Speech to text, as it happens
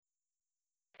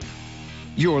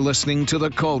You're listening to the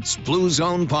Colts Blue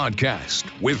Zone Podcast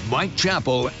with Mike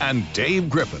Chappell and Dave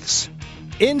Griffiths.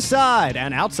 Inside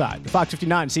and outside the Fox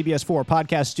 59 CBS 4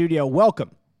 podcast studio,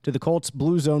 welcome to the Colts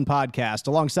Blue Zone Podcast.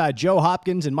 Alongside Joe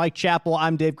Hopkins and Mike Chappell,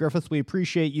 I'm Dave Griffiths. We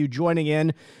appreciate you joining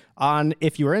in on,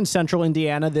 if you're in central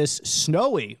Indiana, this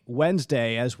snowy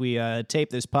Wednesday as we tape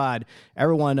this pod.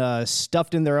 Everyone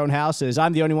stuffed in their own houses.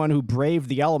 I'm the only one who braved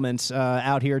the elements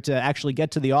out here to actually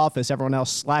get to the office. Everyone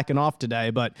else slacking off today,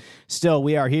 but still,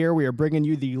 we are here. We are bringing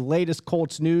you the latest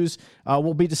Colts news.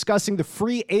 We'll be discussing the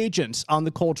free agents on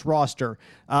the Colts roster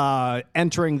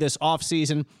entering this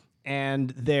offseason and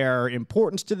their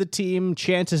importance to the team,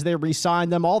 chances they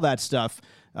re-sign them, all that stuff.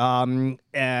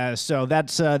 So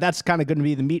that's kind of going to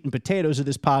be the meat and potatoes of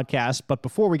this podcast. But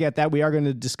before we get that, we are going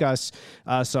to discuss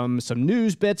some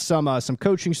news bits, some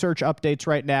coaching search updates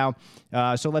right now.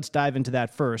 So let's dive into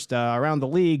that first. Around the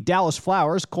league, Dallas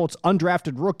Flowers, Colts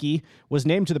undrafted rookie, was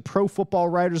named to the Pro Football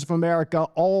Writers of America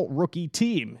All-Rookie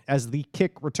Team as the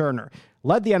kick returner.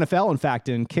 Led the NFL, in fact,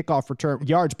 in kickoff return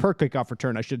yards per kickoff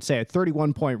return, I should say, at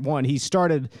 31.1. He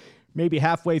started maybe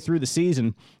halfway through the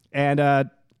season, and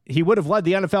he would have led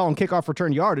the NFL in kickoff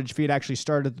return yardage if he had actually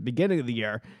started at the beginning of the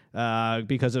year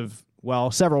because of, well,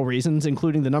 several reasons,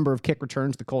 including the number of kick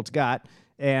returns the Colts got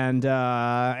and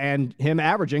him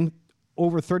averaging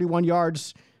over 31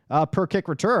 yards per kick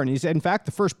return. He's, in fact,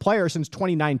 the first player since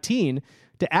 2019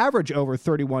 to average over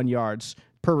 31 yards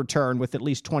per return with at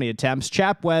least 20 attempts.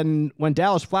 Chap, when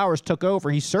Dallas Flowers took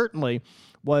over, he certainly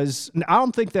was. I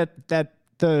don't think that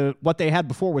what they had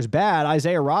before was bad.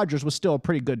 Isaiah Rodgers was still a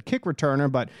pretty good kick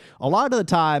returner, but a lot of the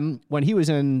time when he was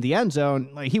in the end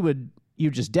zone, like you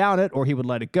just down it or he would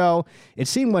let it go. It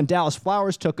seemed when Dallas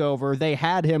Flowers took over, they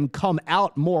had him come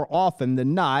out more often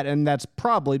than not, and that's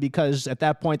probably because at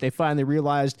that point they finally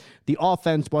realized the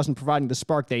offense wasn't providing the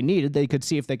spark they needed. They could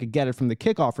see if they could get it from the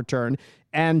kickoff return,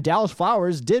 and Dallas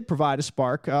Flowers did provide a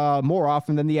spark more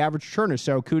often than the average returner,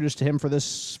 so kudos to him for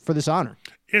this honor.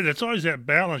 Yeah, that's always that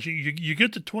balance. You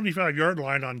get the 25-yard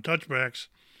line on touchbacks,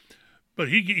 but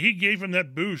he gave him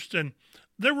that boost, and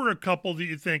there were a couple that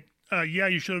you think,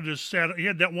 you should have just sat. He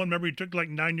had that one, remember, he took like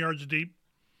 9 yards deep.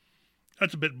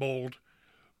 That's a bit bold.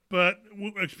 But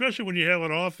especially when you have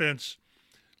an offense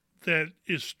that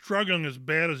is struggling as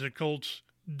bad as the Colts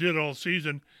did all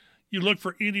season, you look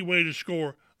for any way to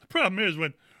score. The problem is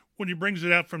when he brings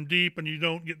it out from deep and you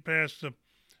don't get past the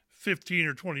 15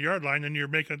 or 20-yard line, then you're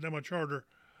making it that much harder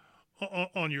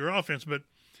on your offense. But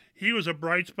he was a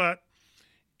bright spot.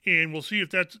 And we'll see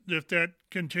if that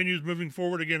continues moving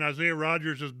forward. Again, Isaiah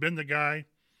Rodgers has been the guy,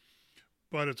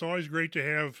 but it's always great to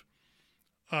have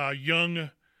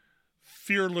young,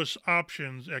 fearless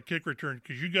options at kick return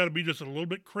because you got to be just a little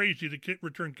bit crazy to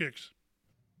return kicks.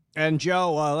 And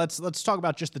Joe, let's talk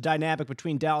about just the dynamic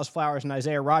between Dallas Flowers and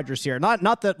Isaiah Rodgers here.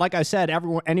 Not that, like I said,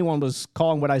 anyone was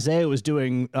calling what Isaiah was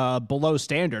doing below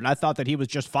standard. I thought that he was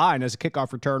just fine as a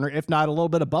kickoff returner, if not a little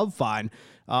bit above fine.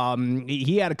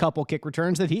 He had a couple kick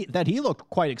returns that he looked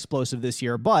quite explosive this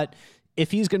year. But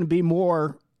if he's going to be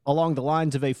more along the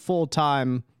lines of a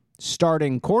full-time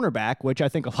starting cornerback, which I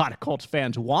think a lot of Colts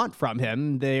fans want from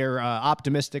him, they're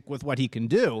optimistic with what he can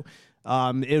do.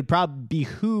 It would probably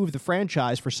behoove the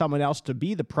franchise for someone else to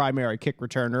be the primary kick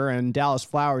returner, and Dallas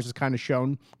Flowers has kind of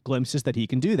shown glimpses that he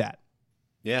can do that.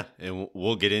 Yeah, and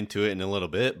we'll get into it in a little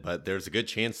bit, but there's a good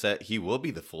chance that he will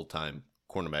be the full-time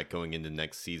cornerback going into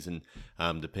next season,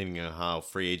 depending on how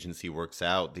free agency works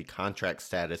out. The contract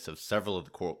status of several of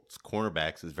the Colts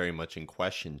cornerbacks is very much in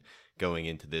question going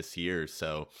into this year.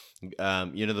 So,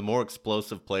 the more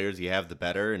explosive players you have, the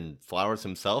better. And Flowers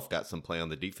himself got some play on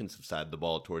the defensive side of the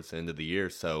ball towards the end of the year.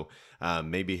 So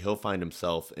maybe he'll find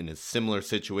himself in a similar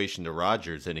situation to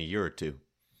Rodgers in a year or two.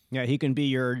 Yeah, he can be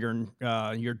your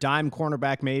dime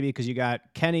cornerback maybe because you got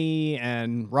Kenny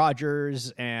and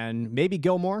Rodgers and maybe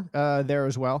Gilmore there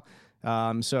as well.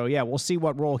 So yeah, we'll see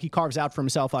what role he carves out for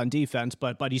himself on defense,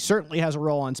 but he certainly has a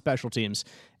role on special teams.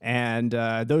 And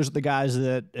those are the guys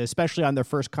that, especially on their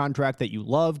first contract, that you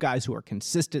love, guys who are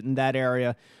consistent in that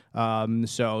area.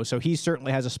 So he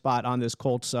certainly has a spot on this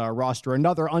Colts roster.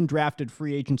 Another undrafted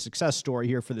free agent success story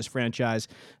here for this franchise.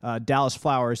 Dallas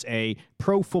Flowers, a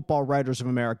Pro Football Writers of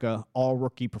America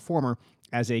All-Rookie performer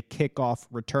as a kickoff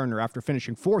returner after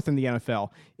finishing fourth in the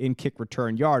NFL in kick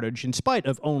return yardage, in spite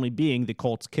of only being the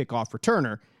Colts kickoff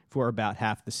returner for about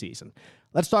half the season.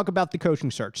 Let's talk about the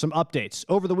coaching search. Some updates.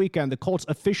 Over the weekend, the Colts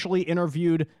officially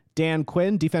interviewed Dan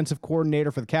Quinn, defensive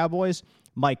coordinator for the Cowboys,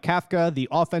 Mike Kafka, the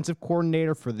offensive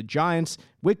coordinator for the Giants,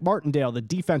 Wick Martindale, the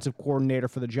defensive coordinator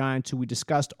for the Giants, who we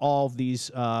discussed all of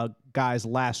these guys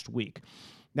last week.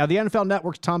 Now, the NFL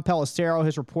Network's Tom Pelissero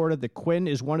has reported that Quinn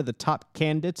is one of the top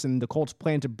candidates, and the Colts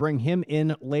plan to bring him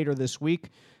in later this week.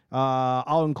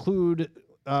 I'll include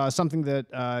something that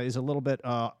is a little bit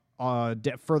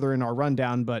further in our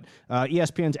rundown, but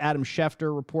ESPN's Adam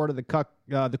Schefter reported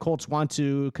the Colts want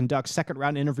to conduct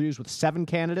second-round interviews with 7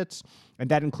 candidates, and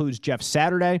that includes Jeff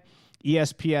Saturday.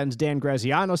 ESPN's Dan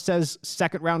Graziano says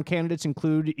second-round candidates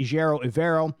include Ejiro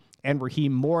Evero and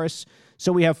Raheem Morris.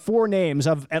 So we have 4 names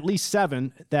of at least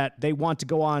 7 that they want to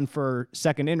go on for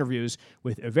second interviews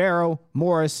with Evero,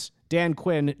 Morris, Dan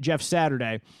Quinn, Jeff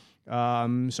Saturday.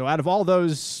 So out of all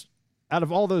those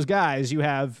guys, you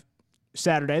have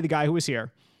Saturday, the guy who was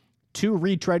here, 2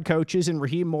 retread coaches in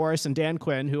Raheem Morris and Dan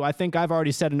Quinn, who I think I've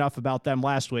already said enough about them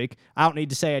last week. I don't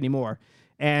need to say any more.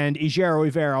 And Ejiro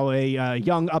Evero, a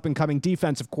young up-and-coming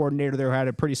defensive coordinator there who had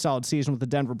a pretty solid season with the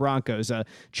Denver Broncos.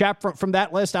 Chap, from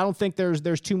that list, I don't think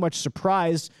there's too much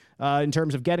surprise in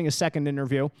terms of getting a second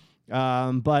interview.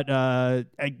 But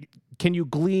can you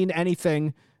glean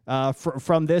anything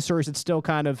from this, or is it still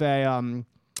kind of an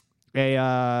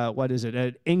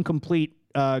incomplete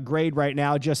grade right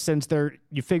now, just since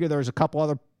you figure there's a couple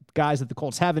other guys that the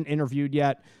Colts haven't interviewed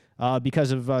yet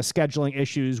because of scheduling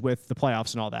issues with the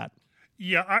playoffs and all that?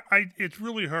 Yeah, it's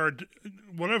really hard.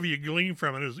 Whatever you glean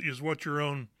from it is what your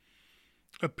own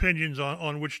opinions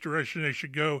on which direction they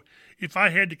should go. If I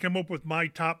had to come up with my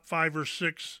top 5 or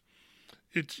 6,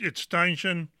 it's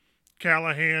Steichen,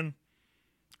 Callahan,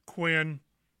 Quinn,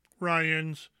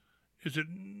 Ryans. Is it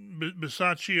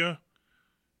Bisaccia?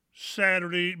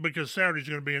 Saturday, because Saturday's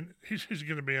going to be in. He's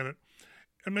going to be in it,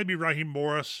 and maybe Raheem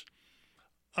Morris.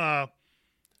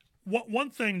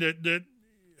 One thing that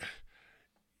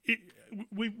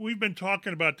we've been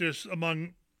talking about this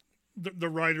among the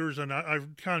writers, and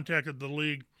I've contacted the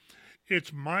league.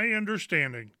 It's my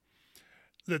understanding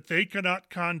that they cannot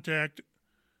contact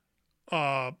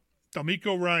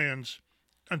DeMeco Ryans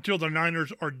until the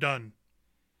Niners are done,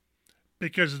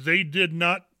 because they did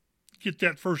not get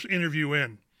that first interview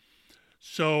in.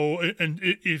 So, and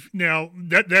if now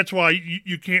that's why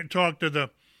you can't talk to the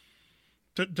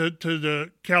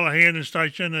Callahan and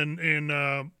Steichen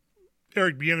and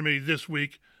Eric Bieniemy this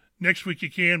week. Next week you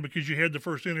can, because you had the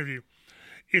first interview.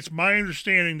 It's my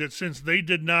understanding that since they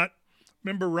did not,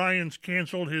 remember Ryans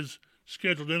canceled his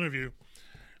scheduled interview,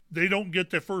 they don't get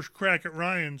the first crack at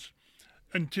Ryans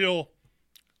until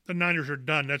the Niners are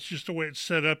done. That's just the way it's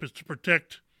set up, is to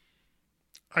protect,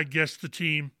 I guess, the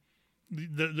team,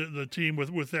 the team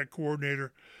with that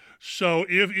coordinator. So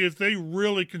if they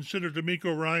really consider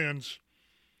DeMeco Ryans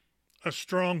a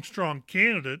strong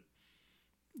candidate,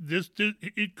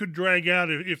 it could drag out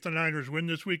if the Niners win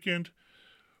this weekend.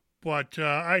 But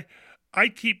I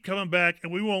keep coming back,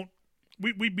 and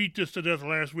we beat this to death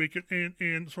last week,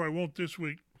 and so I won't this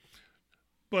week.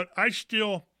 But I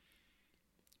still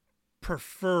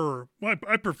prefer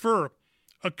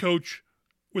a coach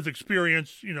with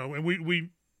experience, and we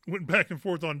went back and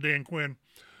forth on Dan Quinn.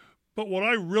 But what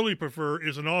I really prefer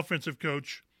is an offensive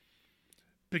coach,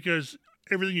 because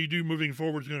everything you do moving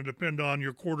forward is going to depend on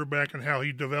your quarterback and how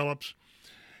he develops.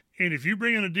 And if you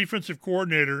bring in a defensive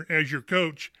coordinator as your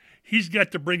coach, he's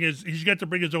got to bring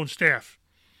his own staff.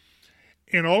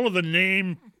 And all of the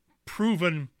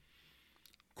name-proven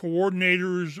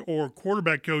coordinators or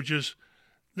quarterback coaches,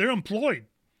 they're employed.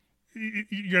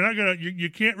 You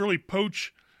can't really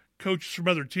poach coaches from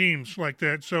other teams like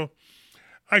that. So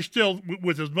I still,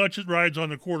 with as much as rides on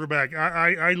the quarterback,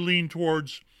 I lean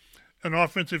towards an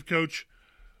offensive coach.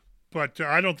 But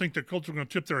I don't think the Colts are going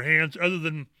to tip their hands, other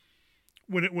than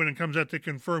when it comes out, they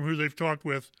confirm who they've talked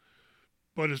with.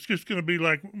 But it's just going to be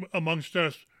like amongst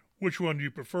us, which one do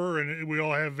you prefer? And we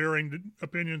all have varying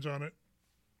opinions on it.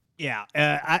 Yeah,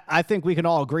 I think we can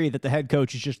all agree that the head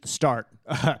coach is just the start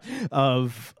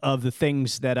of the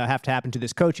things that have to happen to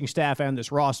this coaching staff and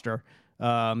this roster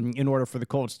in order for the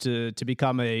Colts to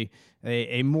become a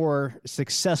more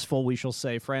successful, we shall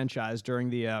say, franchise during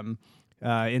the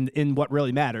in what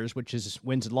really matters, which is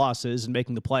wins and losses and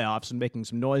making the playoffs and making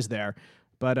some noise there.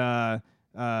 But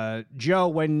Joe,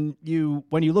 when you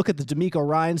look at the DeMeco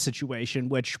Ryans situation,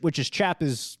 which is Chap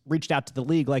has reached out to the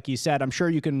league, like you said, I'm sure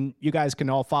you guys can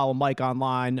all follow Mike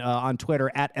online on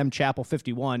Twitter at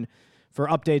mchappell51 for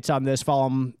updates on this. Follow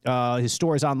him, his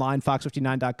stories online,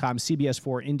 fox59.com,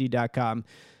 cbs4indy.com.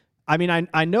 I mean,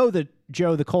 I know that,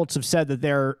 Joe, the Colts have said that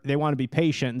they want to be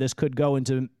patient, and this could go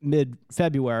into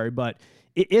mid-February, but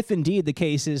if indeed the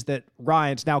case is that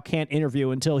Ryans now can't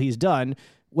interview until he's done,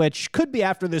 which could be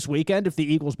after this weekend if the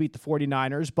Eagles beat the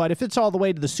 49ers, but if it's all the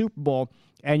way to the Super Bowl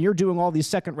and you're doing all these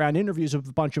second-round interviews with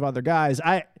a bunch of other guys,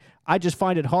 I just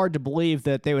find it hard to believe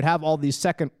that they would have all these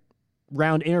second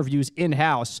round interviews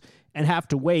in-house and have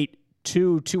to wait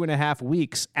 2.5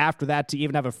 weeks after that to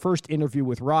even have a first interview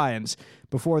with Ryans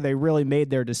before they really made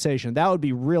their decision. That would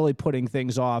be really putting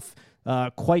things off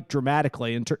quite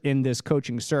dramatically in this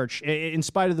coaching search. In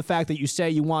spite of the fact that you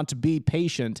say you want to be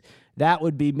patient, that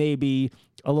would be maybe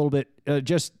a little bit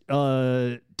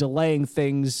delaying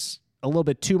things a little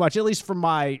bit too much, at least from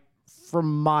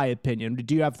my opinion.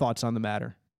 Do you have thoughts on the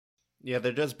matter? Yeah,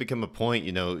 there does become a point,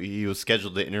 he was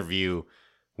scheduled to interview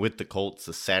with the Colts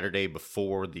the Saturday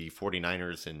before the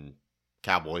 49ers and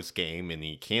Cowboys game, and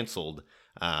he canceled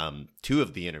 2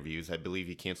 of the interviews. I believe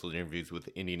he canceled interviews with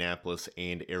Indianapolis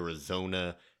and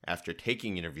Arizona after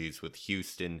taking interviews with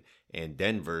Houston and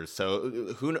Denver.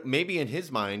 So maybe in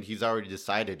his mind, he's already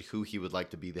decided who he would like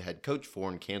to be the head coach for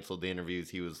and canceled the interviews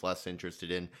he was less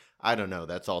interested in. I don't know.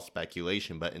 That's all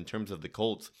speculation. But in terms of the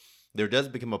Colts, there does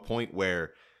become a point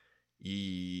where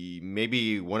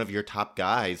maybe one of your top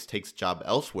guys takes a job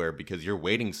elsewhere because you're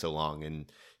waiting so long.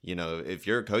 And, if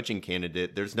you're a coaching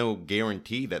candidate, there's no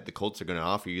guarantee that the Colts are going to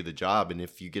offer you the job. And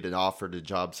if you get an offered a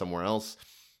job somewhere else,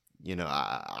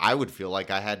 I would feel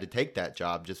like I had to take that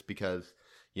job just because,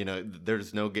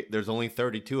 there's only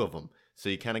 32 of them. So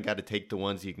you kind of got to take the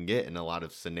ones you can get in a lot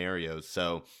of scenarios.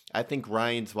 So I think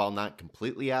Ryans, while not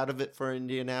completely out of it for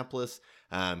Indianapolis,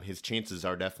 his chances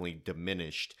are definitely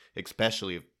diminished,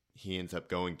 especially if he ends up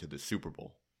going to the Super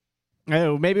Bowl.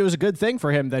 Maybe it was a good thing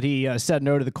for him that he said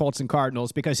no to the Colts and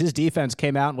Cardinals, because his defense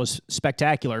came out and was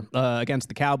spectacular against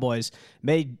the Cowboys,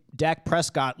 made Dak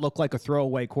Prescott look like a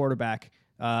throwaway quarterback,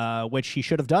 which he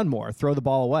should have done more, throw the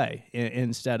ball away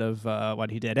instead of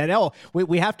what he did. And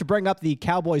we have to bring up the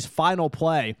Cowboys' final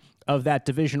play of that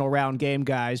divisional round game,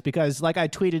 guys, because like I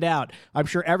tweeted out, I'm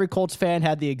sure every Colts fan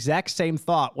had the exact same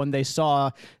thought when they saw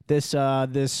this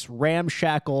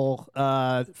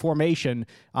ramshackle formation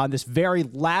on this very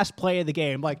last play of the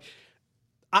game. Like,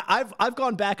 I've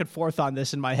gone back and forth on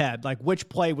this in my head, like which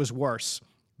play was worse,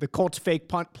 the Colts fake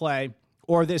punt play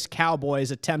or this Cowboys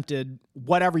attempted,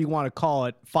 whatever you want to call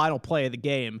it, final play of the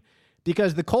game,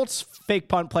 because the Colts fake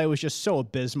punt play was just so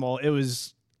abysmal. It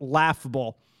was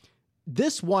laughable.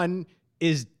 This one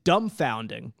is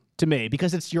dumbfounding to me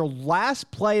because it's your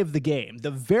last play of the game, the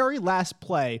very last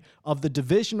play of the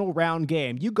divisional round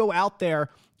game. You go out there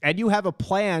and you have a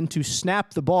plan to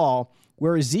snap the ball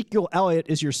where Ezekiel Elliott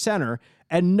is your center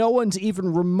and no one's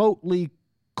even remotely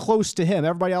close to him.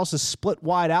 Everybody else is split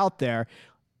wide out there.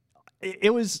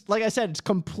 It was, like I said, it's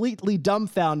completely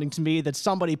dumbfounding to me that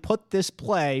somebody put this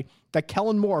play, that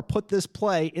Kellen Moore put this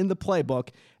play in the playbook.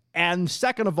 And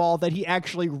second of all, that he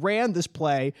actually ran this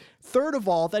play. Third of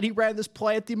all, that he ran this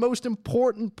play at the most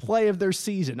important play of their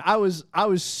season. I was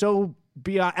so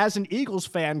beyond, as an Eagles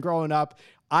fan growing up,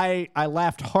 I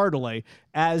laughed heartily.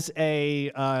 As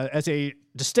a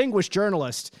distinguished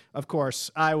journalist, of course,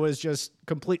 I was just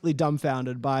completely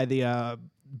dumbfounded by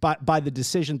the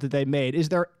decision that they made. Is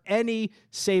there any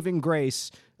saving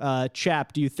grace,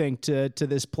 Chap, do you think, to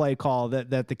this play call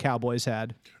that the Cowboys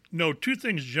had? No, 2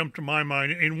 things jump to my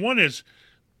mind, and one is,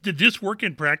 did this work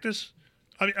in practice?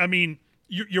 I mean,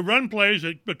 you run plays,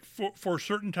 but for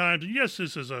certain times, and yes,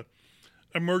 this is a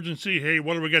emergency. Hey,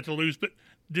 what do we got to lose? But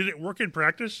did it work in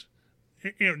practice?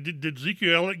 Did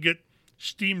Ezekiel Elliott get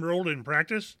steamrolled in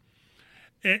practice?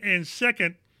 And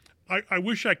second, I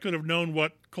wish I could have known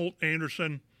what Colt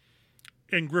Anderson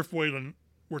and Griff Whalen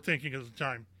were thinking at the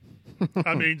time.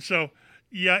 I mean, so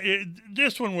yeah,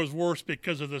 this one was worse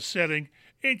because of the setting.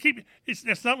 And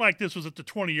it's not like this was at the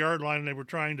 20-yard line and they were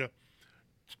trying to.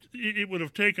 It would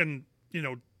have taken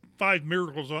 5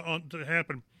 miracles to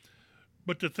happen,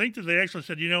 but to think that they actually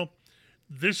said,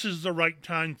 this is the right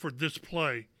time for this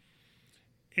play.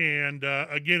 And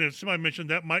again, as somebody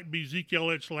mentioned, that might be Zeke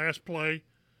Elliott's last play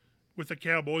with the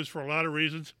Cowboys for a lot of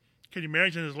reasons. Can you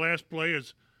imagine his last play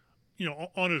is,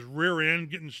 on his rear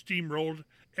end getting steamrolled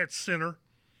at center?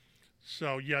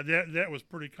 So yeah, that was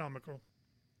pretty comical.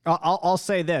 I'll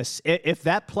say this. If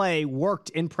that play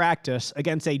worked in practice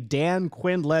against a Dan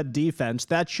Quinn-led defense,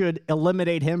 that should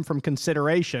eliminate him from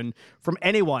consideration from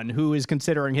anyone who is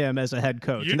considering him as a head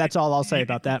coach. And that's all I'll say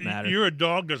about that matter. You're a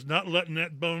dog that's not letting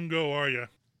that bone go, are you?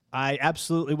 I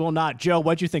absolutely will not. Joe,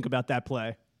 what'd you think about that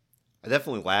play? I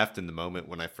definitely laughed in the moment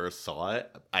when I first saw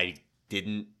it. I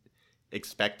didn't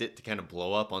expect it to kind of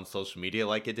blow up on social media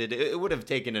like it did. It would have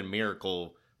taken a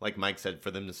miracle, like Mike said, for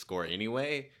them to score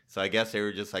anyway. So I guess they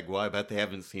were just like, well, I bet they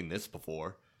haven't seen this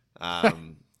before. But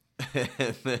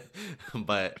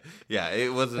yeah,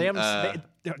 it wasn't.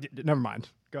 Never mind.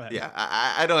 Go ahead. Yeah,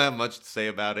 I don't have much to say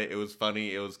about it. It was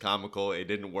funny. It was comical. It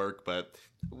didn't work, but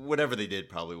whatever they did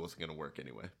probably wasn't going to work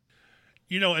anyway.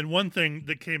 And one thing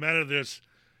that came out of this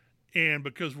and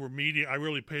because we're media, I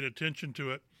really paid attention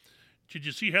to it. Did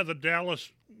you see how the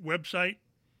Dallas website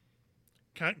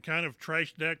kind of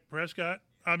trashed Dak Prescott?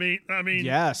 I mean,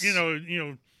 yes.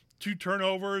 2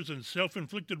 turnovers and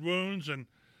self-inflicted wounds, and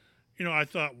I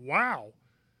thought, wow,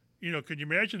 can you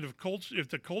imagine if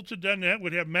the Colts had done that,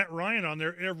 would have Matt Ryan on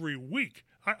there every week?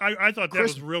 I thought that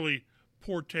was really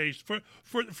poor taste for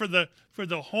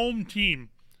the home team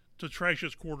to trash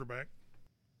his quarterback.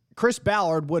 Chris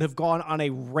Ballard would have gone on a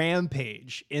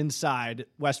rampage inside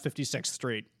West 56th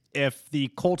Street if the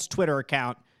Colts Twitter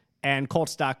account and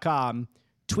Colts.com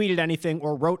tweeted anything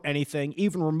or wrote anything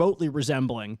even remotely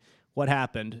resembling what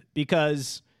happened,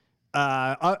 because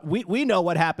we know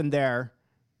what happened there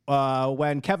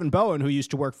when Kevin Bowen, who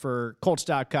used to work for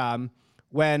Colts.com,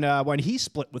 when he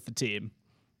split with the team,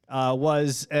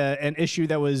 was an issue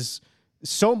that was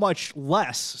so much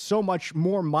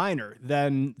more minor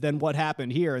than what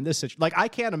happened here in this situation. Like, I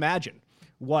can't imagine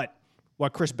what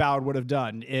Chris Ballard would have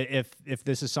done if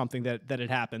this is something that had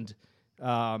happened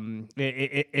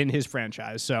in his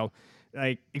franchise. So,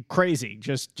 like, crazy,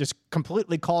 just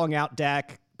completely calling out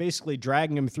Dak, basically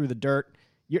dragging him through the dirt.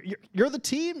 You're the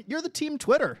team. You're the team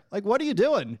Twitter. Like, what are you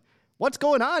doing? What's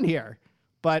going on here?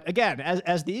 But again,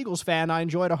 as the Eagles fan, I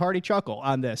enjoyed a hearty chuckle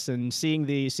on this and seeing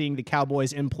the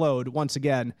Cowboys implode once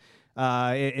again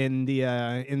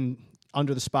in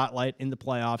under the spotlight in the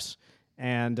playoffs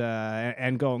and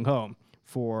going home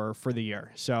for the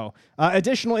year. So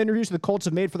additional interviews the Colts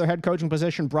have made for their head coaching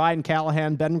position. Brian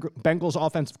Callahan, Bengals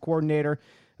offensive coordinator,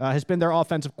 has been their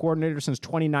offensive coordinator since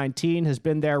 2019, has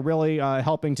been there really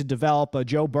helping to develop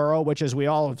Joe Burrow, which, as we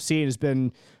all have seen, has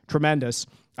been tremendous.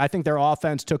 I think their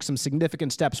offense took some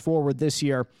significant steps forward this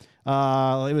year.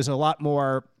 It was a lot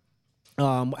more,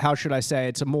 how should I say,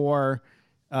 it's a more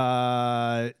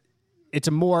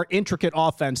intricate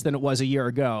offense than it was a year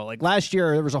ago. Like last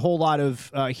year, there was a whole lot of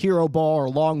hero ball or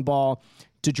long ball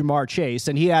to Jamar Chase,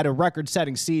 and he had a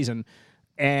record-setting season.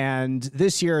 And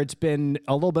this year, it's been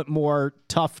a little bit more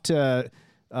a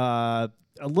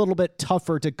little bit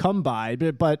tougher to come by,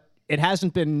 but it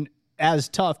hasn't been as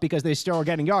tough because they still are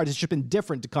getting yards. It's just been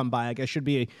different to come by, I guess, should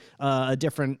be a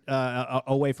different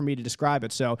way for me to describe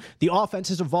it. So the offense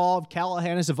has evolved.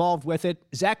 Callahan has evolved with it.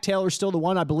 Zach Taylor's still the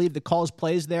one, I believe, that calls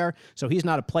plays there. So he's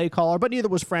not a play caller, but neither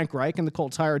was Frank Reich, and the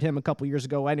Colts hired him a couple years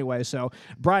ago anyway. So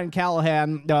Brian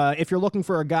Callahan, if you're looking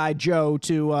for a guy, Joe,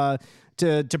 to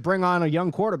bring on a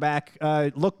young quarterback,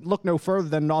 look no further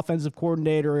than an offensive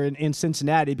coordinator in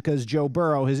Cincinnati, because Joe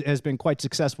Burrow has been quite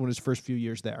successful in his first few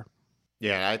years there.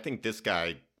 Yeah, I think this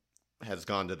guy has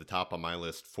gone to the top on my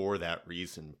list for that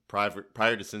reason.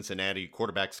 Prior to Cincinnati,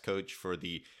 quarterbacks coach for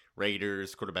the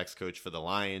Raiders, quarterbacks coach for the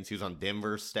Lions. He was on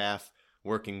Denver's staff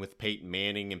working with Peyton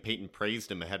Manning, and Peyton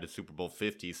praised him ahead of Super Bowl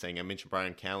 50, saying, I mentioned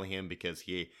Brian Callahan because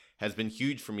he has been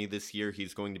huge for me this year.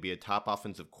 He's going to be a top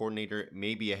offensive coordinator,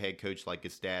 maybe a head coach like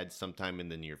his dad sometime in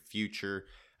the near future.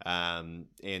 And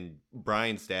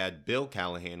Brian's dad, Bill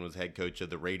Callahan, was head coach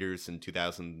of the Raiders in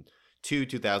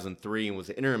 2002-2003 and was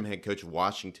the interim head coach of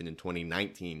Washington in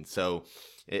 2019. So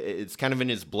it's kind of in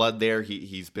his blood there.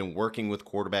 He's been working with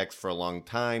quarterbacks for a long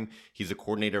time. He's a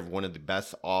coordinator of one of the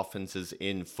best offenses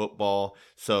in football.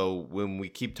 So when we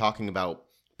keep talking about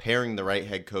pairing the right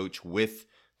head coach with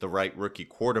the right rookie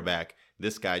quarterback,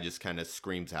 this guy just kind of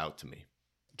screams out to me.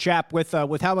 Chap, with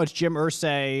how much Jim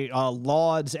Irsay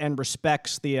lauds and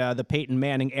respects the Peyton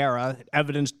Manning era,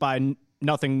 evidenced by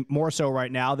nothing more so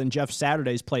right now than Jeff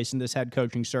Saturday's place in this head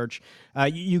coaching search.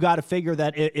 You got to figure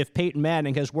that if Peyton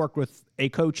Manning has worked with a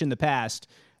coach in the past,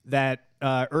 that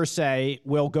Irsay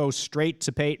will go straight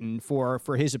to Peyton for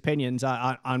his opinions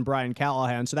on Brian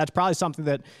Callahan. So that's probably something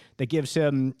that gives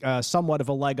him somewhat of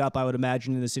a leg up, I would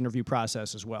imagine, in this interview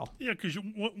process as well. Yeah, because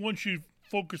once you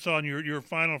focus on your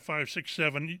final 5, 6,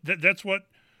 7, that's what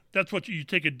you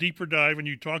take a deeper dive and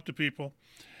you talk to people.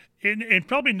 And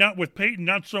probably not with Peyton,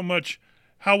 not so much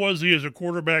how was he as a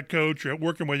quarterback coach or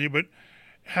working with you, but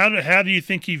how do you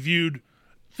think he viewed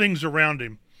things around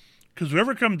him? Because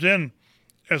whoever comes in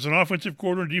as an offensive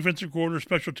coordinator, defensive coordinator,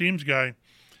 special teams guy,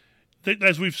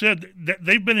 as we've said,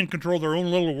 they've been in control of their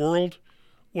own little world.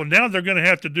 Well, now they're going to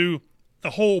have to do the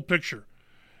whole picture.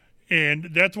 And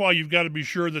that's why you've got to be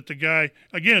sure that the guy,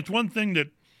 again, it's one thing that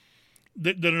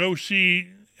an OC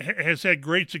has had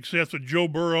great success with Joe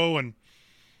Burrow and,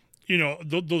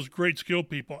 those great skill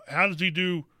people. How does he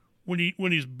do when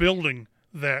he's building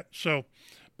that? So,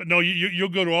 but no, you'll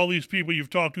go to all these people you've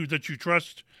talked to that you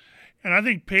trust, and I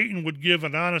think Peyton would give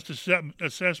an honest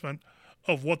assessment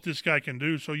of what this guy can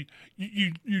do. So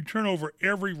you turn over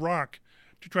every rock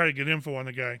to try to get info on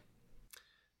the guy.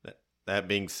 That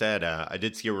being said, I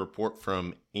did see a report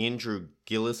from Andrew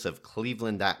Gillis of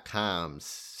Cleveland.com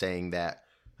saying that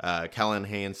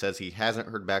Callahan says he hasn't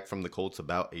heard back from the Colts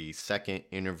about a second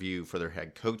interview for their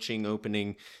head coaching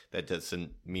opening. That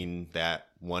doesn't mean that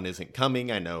one isn't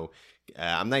coming. I know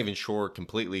I'm not even sure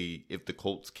completely if the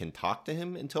Colts can talk to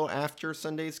him until after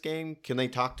Sunday's game. Can they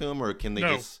talk to him, or can they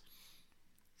just...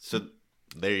 So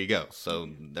there you go. So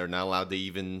they're not allowed to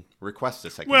even request a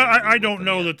second interview. Well, I don't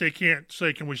know that they can't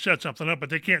say, can we set something up, but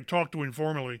they can't talk to him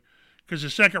formally because the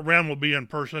second round will be in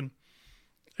person,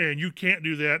 and you can't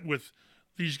do that with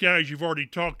these guys you've already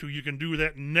talked to. You can do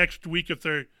that next week if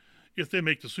they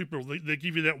make the Super Bowl. They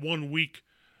give you that 1 week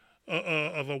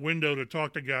of a window to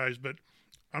talk to guys, but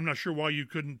I'm not sure why you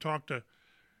couldn't talk to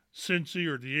Cincy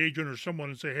or the agent or someone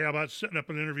and say, hey, how about setting up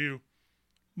an interview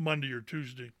Monday or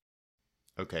Tuesday?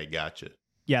 Okay, gotcha.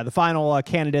 Yeah, the final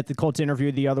candidate the Colts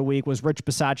interviewed the other week was Rich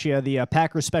Bisaccia, the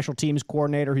Packers special teams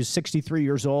coordinator, who's 63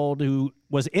 years old, who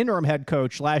was interim head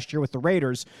coach last year with the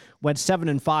Raiders, went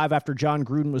 7-5 after John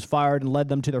Gruden was fired and led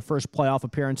them to their first playoff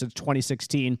appearance in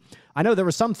 2016. I know there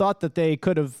was some thought that they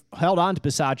could have held on to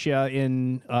Bisaccia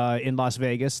in Las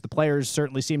Vegas. The players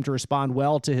certainly seemed to respond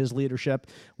well to his leadership,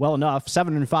 well enough.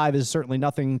 7-5 is certainly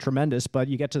nothing tremendous, but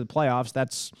you get to the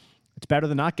playoffs, it's better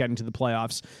than not getting to the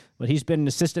playoffs. But he's been an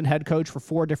assistant head coach for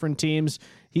 4 different teams.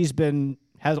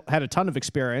 Has had a ton of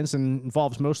experience and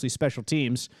involves mostly special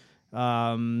teams. But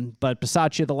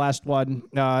Bisaccia, the last one.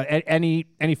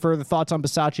 Any further thoughts on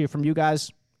Bisaccia from you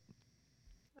guys?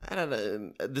 I don't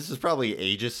know. This is probably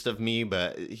ageist of me,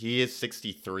 but he is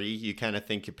 63. You kind of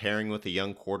think you're pairing with a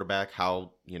young quarterback.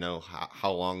 How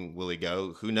long will he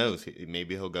go? Who knows?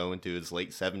 Maybe he'll go into his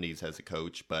late 70s as a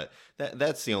coach, but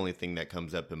that's the only thing that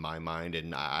comes up in my mind,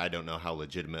 and I don't know how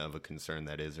legitimate of a concern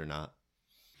that is or not.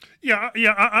 Yeah.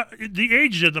 The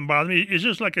age doesn't bother me. It's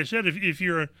just like I said, if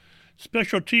you're a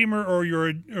special teamer or you're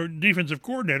a defensive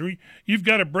coordinator, you've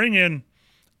got to bring in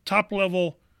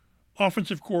top-level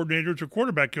offensive coordinators or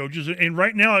quarterback coaches. And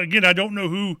right now, again, I don't know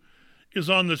who is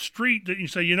on the street that you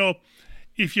say,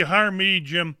 if you hire me,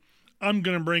 Jim, I'm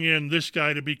going to bring in this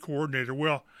guy to be coordinator.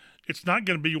 Well, it's not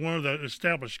going to be one of the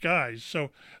established guys. So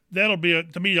that'll be,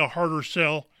 to me, a harder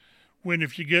sell when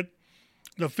if you get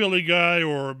the Philly guy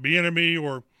or Bieniemy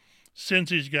or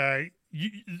Cincy's guy,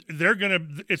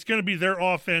 it's going to be their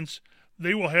offense.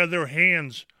 They will have their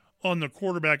hands on the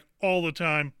quarterback all the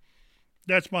time.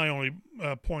 That's my only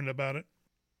point about it.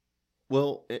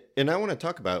 Well, and I want to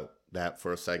talk about that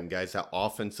for a second, guys, that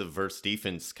offensive versus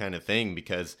defense kind of thing,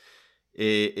 because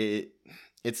it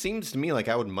seems to me like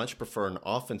I would much prefer an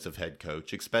offensive head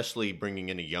coach, especially bringing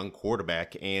in a young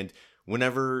quarterback. And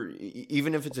whenever,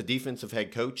 even if it's a defensive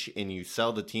head coach and you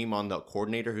sell the team on the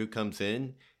coordinator who comes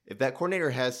in, if that coordinator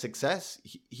has success,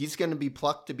 he's going to be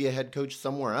plucked to be a head coach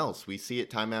somewhere else. We see it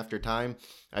time after time.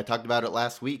 I talked about it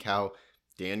last week, how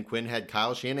Dan Quinn had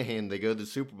Kyle Shanahan. They go to the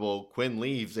Super Bowl. Quinn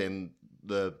leaves, and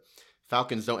the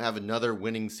Falcons don't have another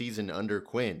winning season under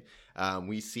Quinn.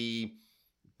 We see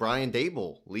Brian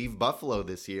Daboll leave Buffalo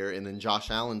this year, and then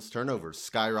Josh Allen's turnovers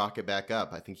skyrocket back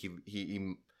up. I think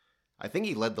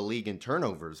he led the league in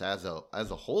turnovers as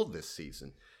a whole this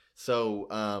season. So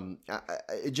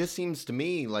it just seems to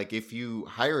me like if you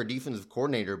hire a defensive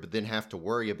coordinator, but then have to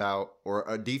worry about, or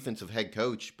a defensive head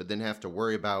coach, but then have to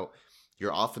worry about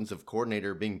your offensive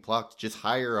coordinator being plucked, just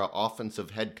hire an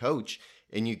offensive head coach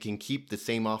and you can keep the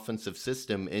same offensive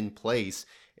system in place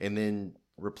and then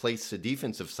replace the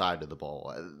defensive side of the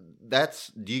ball.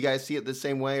 Do you guys see it the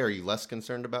same way? Or are you less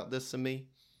concerned about this than me?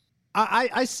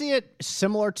 I see it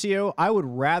similar to you. I would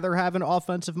rather have an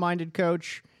offensive-minded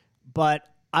coach, but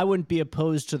I wouldn't be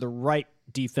opposed to the right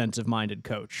defensive-minded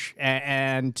coach.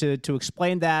 And to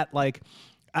explain that,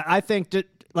 I think that,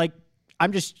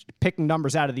 I'm just picking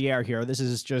numbers out of the air here. This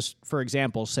is just for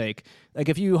example's sake.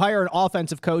 If you hire an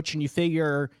offensive coach and you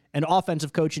figure an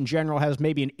offensive coach in general has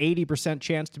maybe an 80%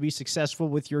 chance to be successful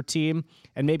with your team,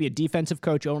 and maybe a defensive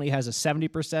coach only has a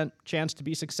 70% chance to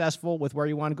be successful with where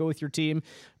you want to go with your team,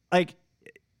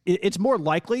 it's more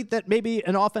likely that maybe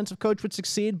an offensive coach would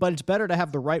succeed, but it's better to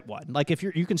have the right one. If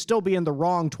you can still be in the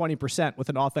wrong 20% with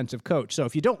an offensive coach. So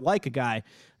if you don't like a guy,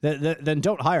 then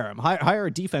don't hire him. Hire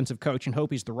a defensive coach and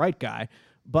hope he's the right guy.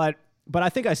 But I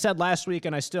think I said last week,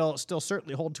 and I still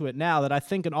certainly hold to it now, that I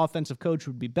think an offensive coach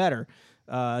would be better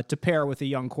to pair with a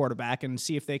young quarterback and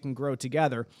see if they can grow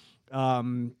together.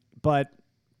 But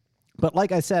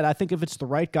like I said, I think if it's the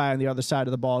right guy on the other side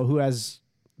of the ball who has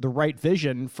the right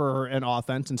vision for an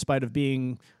offense in spite of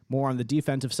being more on the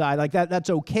defensive side,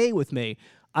 that's okay with me.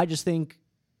 I just think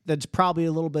that's probably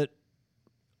a little bit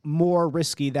more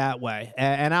risky that way.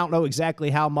 And I don't know exactly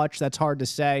how much. That's hard to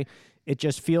say. It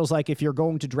just feels like if you're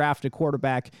going to draft a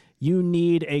quarterback, you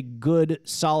need a good,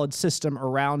 solid system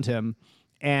around him.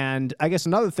 And I guess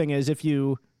another thing is if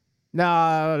you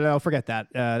no, forget that.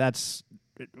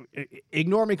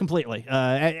 Ignore me completely.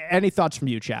 Any thoughts from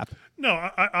you, Chap? No,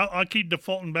 I'll keep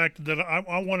defaulting back to that.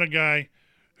 I want a guy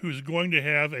who's going to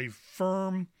have a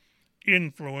firm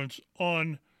influence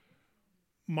on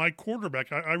my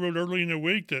quarterback. I wrote early in the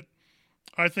week that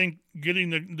I think getting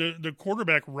the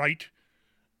quarterback right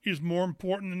is more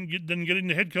important than getting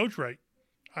the head coach right.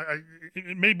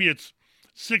 Maybe it's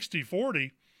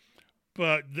 60-40,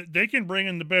 but they can bring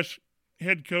in the best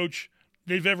head coach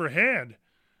they've ever had.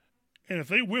 And if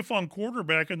they whiff on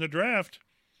quarterback in the draft,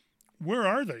 where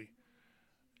are they?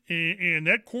 And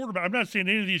that quarterback, I'm not saying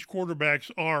any of these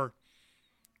quarterbacks are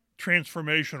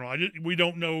transformational. We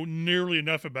don't know nearly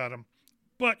enough about them.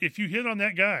 But if you hit on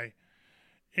that guy,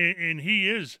 and he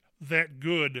is that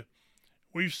good,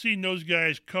 we've seen those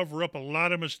guys cover up a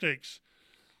lot of mistakes.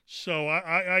 So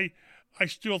I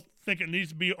still think it needs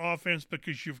to be offense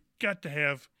because you've got to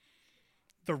have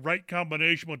the right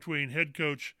combination between head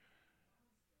coach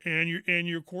and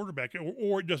your quarterback,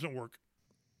 or it doesn't work.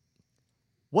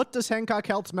 What does Hancock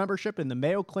Health's membership in the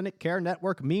Mayo Clinic Care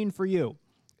Network mean for you?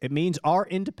 It means our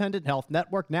independent health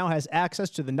network now has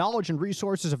access to the knowledge and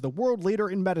resources of the world leader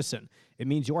in medicine. It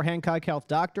means your Hancock Health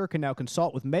doctor can now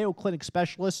consult with Mayo Clinic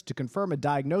specialists to confirm a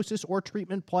diagnosis or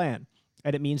treatment plan.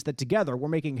 And it means that together we're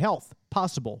making health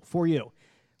possible for you.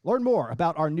 Learn more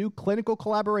about our new clinical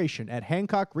collaboration at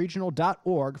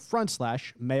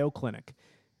hancockregional.org/Mayo Clinic.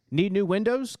 Need new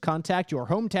windows? Contact your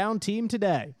hometown team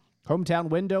today. Hometown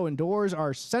Window and Doors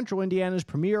are Central Indiana's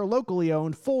premier locally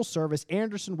owned full-service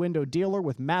Anderson window dealer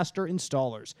with master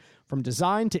installers. From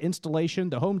design to installation,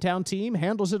 the Hometown team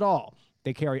handles it all.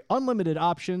 They carry unlimited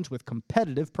options with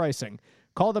competitive pricing.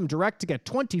 Call them direct to get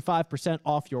 25%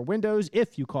 off your windows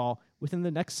if you call within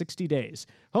the next 60 days.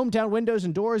 Hometown Windows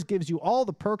and Doors gives you all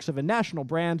the perks of a national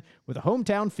brand with a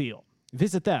hometown feel.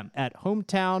 Visit them at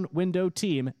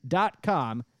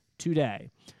hometownwindowteam.com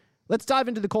today. Let's dive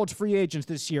into the Colts free agents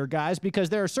this year, guys, because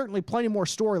there are certainly plenty more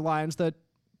storylines that,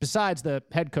 besides the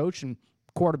head coach and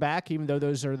quarterback, even though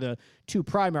those are the two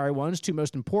primary ones, two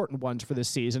most important ones for this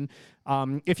season.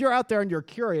 If you're out there and you're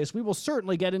curious, we will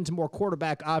certainly get into more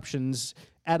quarterback options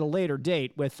at a later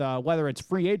date with whether it's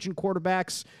free agent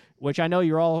quarterbacks, which I know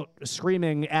you're all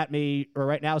screaming at me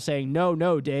right now saying,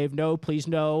 no, Dave, no, please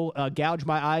no, gouge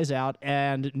my eyes out,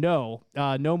 and no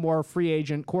more free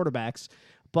agent quarterbacks.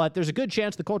 But there's a good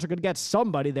chance the Colts are going to get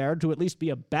somebody there to at least be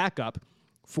a backup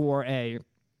for a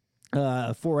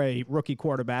rookie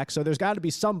quarterback. So there's got to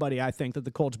be somebody, I think, that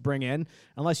the Colts bring in,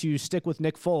 unless you stick with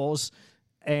Nick Foles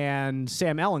and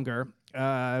Sam Ehlinger,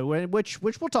 which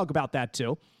we'll talk about that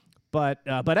too. But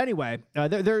anyway,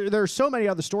 there are so many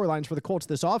other storylines for the Colts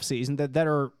this offseason that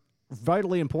are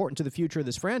vitally important to the future of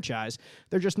this franchise.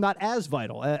 They're just not as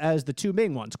vital as the two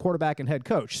main ones, quarterback and head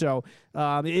coach. So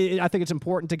I think it's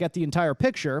important to get the entire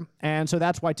picture, and so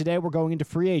that's why today we're going into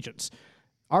free agents.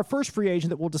 Our first free agent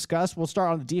that we'll discuss, we'll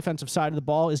start on the defensive side of the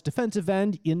ball, is defensive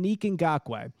end Yannick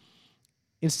Ngakoue.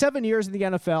 In 7 years in the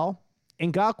NFL,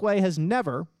 Ngakoue has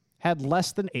never had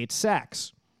less than 8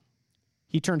 sacks.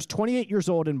 He turns 28 years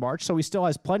old in March, so he still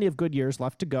has plenty of good years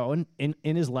left to go in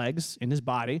his legs, in his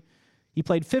body. He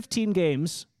played 15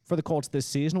 games for the Colts this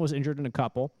season, was injured in a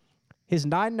couple. His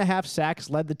 9.5 sacks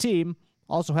led the team,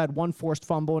 also had 1 forced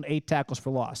fumble and 8 tackles for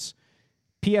loss.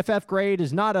 PFF grade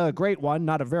is not a great one,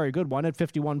 not a very good one, at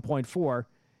 51.4,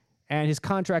 and his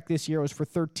contract this year was for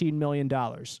 $13 million.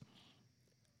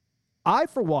 I,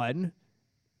 for one,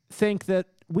 think that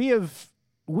we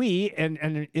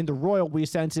and in the royal we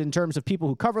sense in terms of people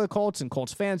who cover the Colts and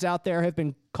Colts fans out there have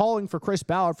been calling for Chris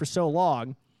Ballard for so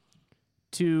long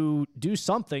to do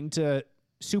something to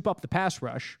soup up the pass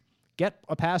rush, get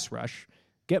a pass rush,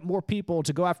 get more people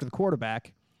to go after the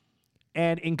quarterback.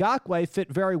 And Ngakoue fit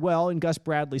very well in Gus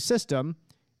Bradley's system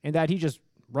in that he just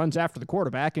runs after the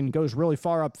quarterback and goes really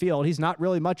far upfield. He's not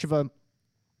really much of a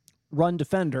run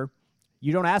defender.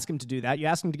 You don't ask him to do that. You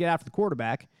ask him to get after the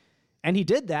quarterback. And he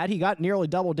did that. He got nearly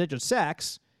double-digit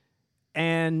sacks.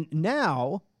 And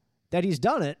now that he's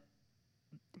done it,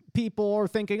 people are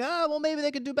thinking, well, maybe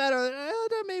they could do better.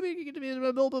 Maybe he could be a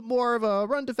little bit more of a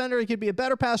run defender. He could be a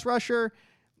better pass rusher.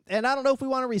 And I don't know if we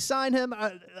want to re-sign him.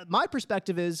 My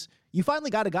perspective is you finally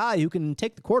got a guy who can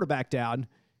take the quarterback down.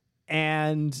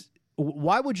 And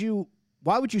why would you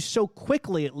so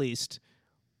quickly at least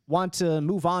want to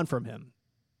move on from him?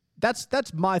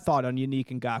 That's my thought on Yannick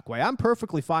Ngakoue. I'm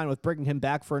perfectly fine with bringing him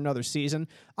back for another season.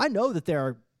 I know that there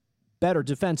are better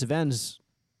defensive ends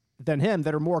than him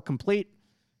that are more complete,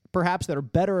 perhaps that are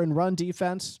better in run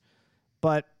defense.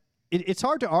 But it's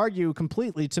hard to argue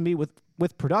completely to me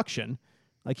with production.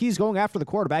 Like, he's going after the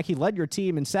quarterback. He led your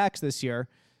team in sacks this year.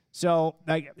 So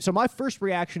my first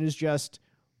reaction is just,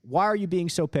 why are you being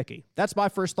so picky? That's my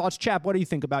first thoughts. Chap, what do you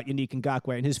think about Yannick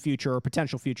Ngakoue and his future or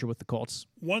potential future with the Colts?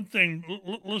 One thing,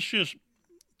 let's just,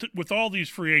 with all these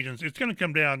free agents, it's going to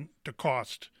come down to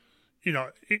cost. You know,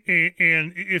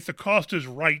 and if the cost is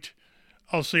right,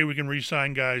 I'll say we can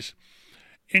re-sign guys.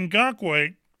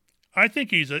 Ngakoue, I think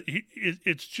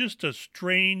it's just a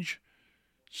strange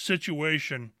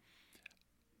situation.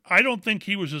 I don't think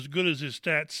he was as good as his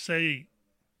stats say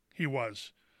he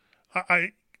was.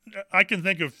 I can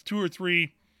think of 2 or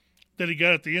 3 that he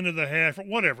got at the end of the half or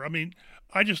whatever. I mean,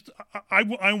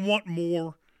 I want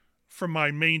more from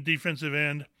my main defensive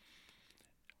end.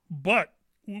 But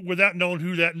without knowing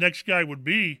who that next guy would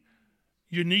be,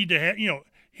 you need to have,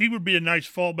 he would be a nice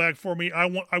fallback for me.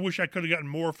 I wish I could have gotten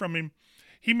more from him.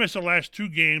 He missed the last 2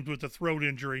 games with a throat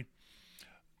injury.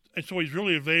 And so he's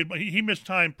really available. He missed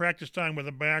practice time with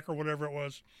a back or whatever it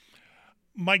was.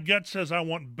 My gut says I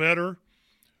want better,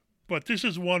 but this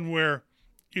is one where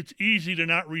it's easy to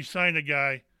not re-sign a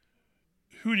guy.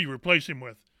 Who do you replace him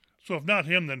with? So if not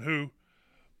him, then who?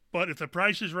 But if the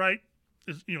price is right,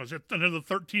 is it another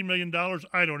 $13 million?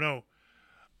 I don't know.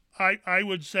 I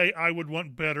would say I would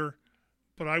want better,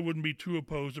 but I wouldn't be too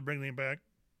opposed to bringing him back.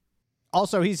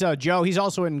 Also, he's Joe. He's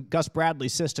also in Gus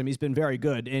Bradley's system. He's been very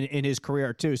good in his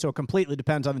career too. So it completely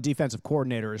depends on the defensive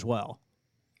coordinator as well.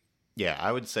 Yeah,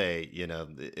 I would say,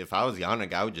 if I was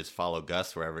Yannick, I would just follow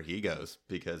Gus wherever he goes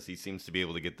because he seems to be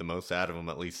able to get the most out of him,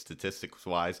 at least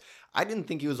statistics-wise. I didn't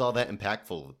think he was all that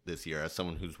impactful this year as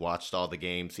someone who's watched all the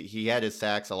games. He had his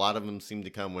sacks. A lot of them seemed to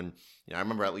come when, I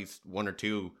remember at least 1 or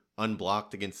 2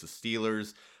 unblocked against the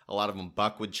Steelers. A lot of them,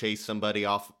 Buck would chase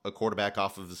a quarterback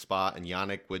off of the spot, and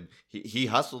Yannick he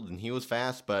hustled and he was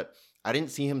fast, but I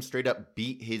didn't see him straight up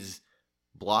beat his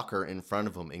blocker in front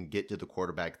of him and get to the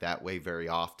quarterback that way very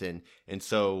often. And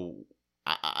so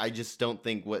I just don't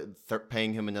think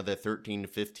paying him another 13 to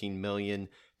 15 million,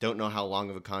 don't know how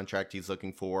long of a contract he's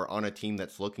looking for on a team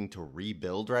that's looking to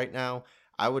rebuild right now.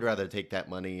 I would rather take that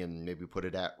money and maybe put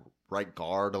it at right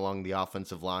guard along the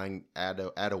offensive line, add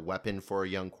a weapon for a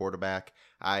young quarterback.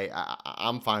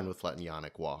 I'm fine with letting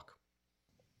Yannick walk.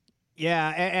 Yeah,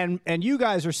 and you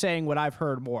guys are saying what I've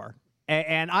heard more.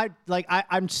 And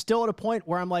I'm still at a point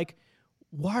where I'm like,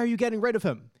 why are you getting rid of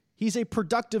him? He's a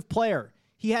productive player.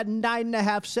 He had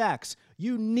 9.5 sacks.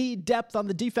 You need depth on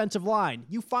the defensive line.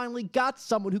 You finally got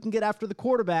someone who can get after the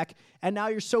quarterback, and now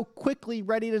you're so quickly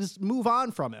ready to just move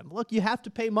on from him. Look, you have to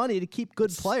pay money to keep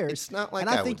good players. It's not like and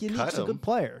I think Yannick's a good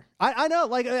player. I know.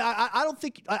 Like I don't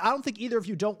think either of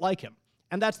you don't like him,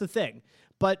 and that's the thing.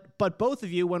 But both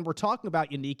of you, when we're talking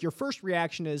about Yannick, your first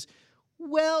reaction is,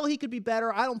 well, he could be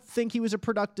better. I don't think he was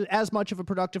as much of a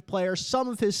productive player. Some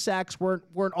of his sacks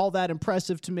weren't all that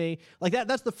impressive to me. Like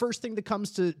that's the first thing that comes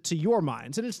to your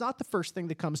minds, and it's not the first thing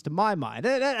that comes to my mind.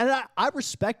 And I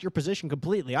respect your position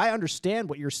completely. I understand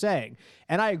what you're saying,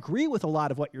 and I agree with a lot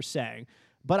of what you're saying.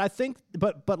 But I think,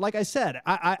 but like I said,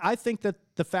 I think that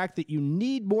the fact that you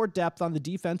need more depth on the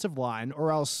defensive line,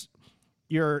 or else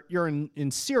you're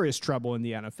in serious trouble in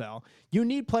the NFL. You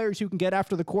need players who can get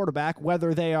after the quarterback,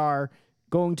 whether they are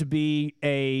going to be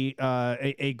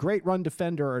a great run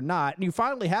defender or not. And you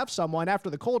finally have someone after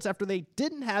the Colts, after they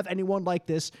didn't have anyone like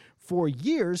this for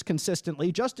years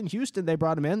consistently. Justin Houston, they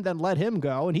brought him in, then let him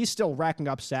go, and he's still racking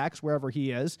up sacks wherever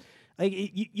he is. Like,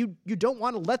 you don't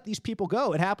want to let these people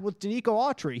go. It happened with Danico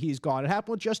Autry. He's gone. It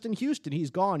happened with Justin Houston. He's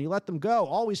gone. You let them go.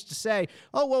 Always to say,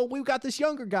 oh, well, we've got this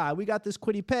younger guy. We got this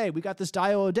Kwity Paye. We got this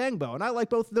Dayo Odengbo. And I like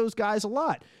both of those guys a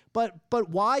lot. But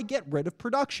why get rid of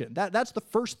production? That's the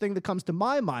first thing that comes to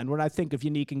my mind when I think of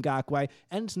Yannick Ngakoue.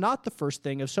 And it's not the first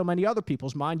thing of so many other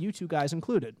people's mind, you two guys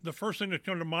included. The first thing that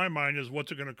comes to my mind is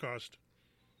what's it going to cost?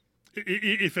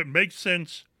 If it makes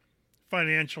sense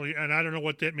financially, and I don't know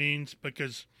what that means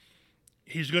because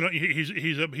he's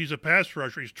a pass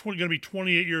rusher. He's going to be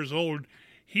 28 years old.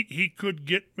 He could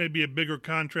get maybe a bigger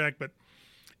contract, but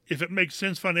if it makes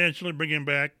sense financially, bring him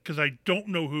back, because I don't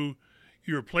know who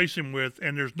you replace him with,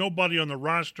 and there's nobody on the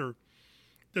roster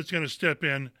that's going to step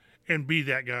in and be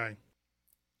that guy.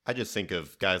 I just think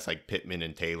of guys like Pittman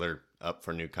and Taylor up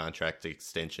for new contract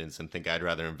extensions and think I'd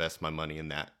rather invest my money in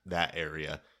that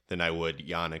area than I would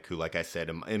Yannick, who, like I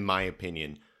said, in my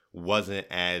opinion, wasn't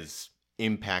as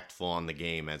impactful on the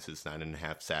game as his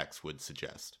 9.5 sacks would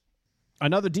suggest.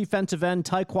 Another defensive end,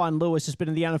 Tyquan Lewis, has been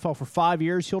in the NFL for 5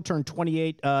 years. He'll turn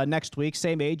 28 next week,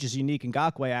 same age as Yannick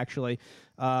Ngakoue, actually.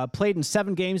 Played in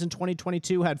 7 games in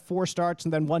 2022, had 4 starts,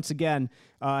 and then once again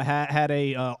had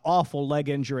a awful leg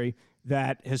injury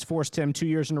that has forced him 2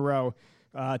 years in a row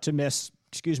to miss,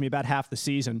 about half the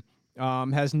season.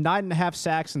 Has 9.5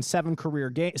 sacks in 70 career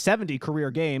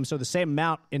games, so the same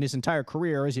amount in his entire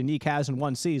career as Yannick has in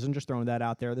one season. Just throwing that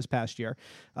out there this past year.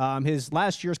 His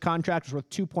last year's contract was worth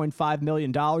 $2.5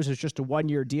 million. It's just a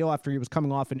one-year deal after he was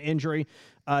coming off an injury.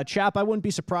 Chap, I wouldn't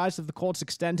be surprised if the Colts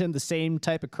extend him the same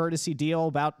type of courtesy deal,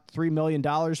 about $3 million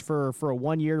for a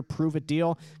one-year prove-it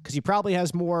deal, because he probably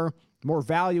has more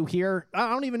value here. I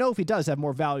don't even know if he does have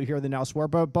more value here than elsewhere,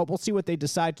 but we'll see what they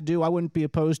decide to do. I wouldn't be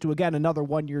opposed to, again, another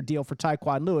one-year deal for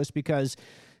Tyquan Lewis, because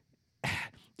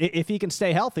if he can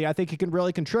stay healthy, I think he can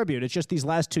really contribute. It's just these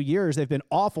last 2 years, they've been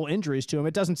awful injuries to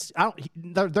him.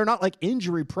 They're not like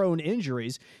injury-prone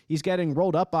injuries. He's getting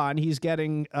rolled up on. He's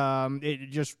getting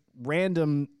just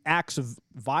random acts of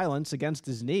violence against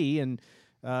his knee, and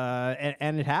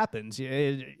it happens.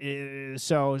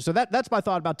 So that's my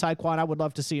thought about Tyquan. I would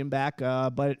love to see him back,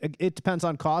 but it depends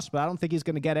on cost. But I don't think he's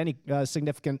going to get any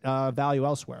significant value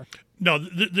elsewhere. No,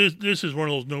 this is one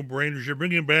of those no-brainers. You're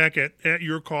bringing him back at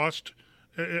your cost,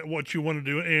 at what you want to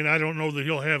do, and I don't know that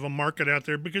he'll have a market out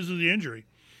there because of the injury.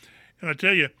 And I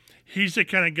tell you, he's the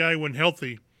kind of guy, when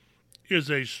healthy,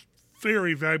 is a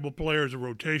very valuable player as a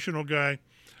rotational guy.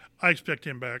 I expect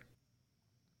him back.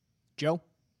 Joe?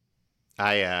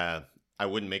 I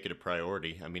wouldn't make it a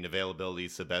priority. I mean, availability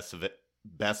is the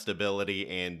best ability,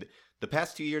 and the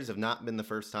past 2 years have not been the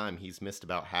first time he's missed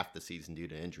about half the season due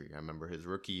to injury. I remember his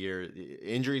rookie year,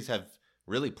 injuries have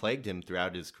really plagued him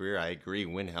throughout his career. I agree,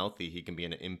 when healthy, he can be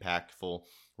an impactful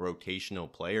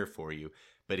rotational player for you,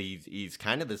 but he's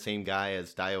kind of the same guy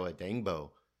as Dayo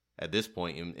Adengbo at this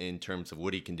point in terms of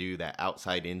what he can do, that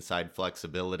outside-inside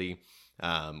flexibility,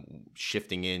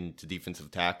 shifting into defensive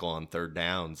tackle on third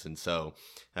downs. And so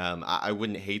I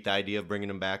wouldn't hate the idea of bringing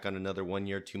him back on another 1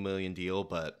 year, $2 million deal,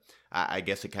 but I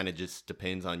guess it kind of just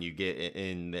depends on you get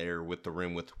in there with the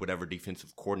room with whatever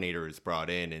defensive coordinator is brought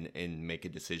in and make a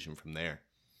decision from there.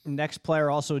 Next player,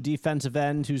 also a defensive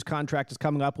end whose contract is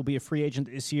coming up, will be a free agent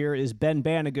this year, is Ben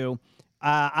Banogu.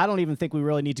 I don't even think we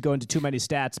really need to go into too many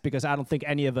stats, because I don't think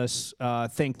any of us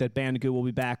think that Banogu will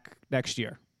be back next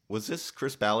year. Was this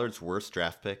Chris Ballard's worst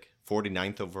draft pick?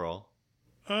 49th overall?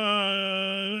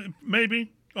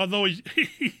 Maybe. Although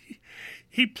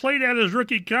he played out his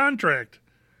rookie contract.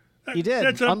 He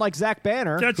did, unlike Zach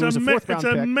Banner, who was a fourth-round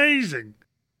pick. That's amazing.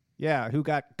 Yeah, who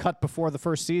got cut before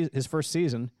his first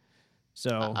season.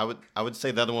 So I would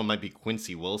say the other one might be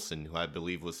Quincy Wilson, who I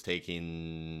believe was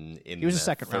taken in he was the a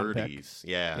second-round 30s. pick.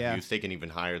 Yeah, he was taken even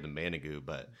higher than Banogu.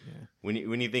 But when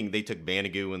you think they took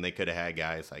Banogu when they could have had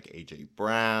guys like A.J.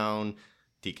 Brown,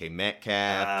 DK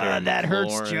Metcalf, that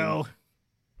hurts, Joe.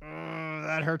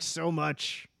 That hurts so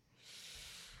much.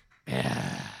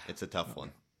 It's a tough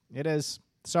one. It is.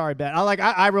 Sorry, Ben.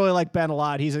 I really like Ben a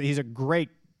lot. He's a great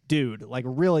dude, like a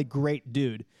really great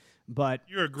dude. But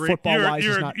you're a great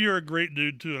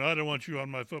dude too, and I don't want you on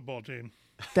my football team.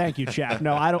 Thank you, Chap.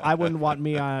 No, I wouldn't want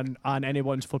me on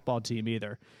anyone's football team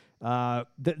either.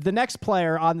 The next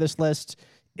player on this list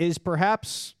is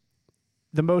perhaps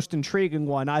the most intriguing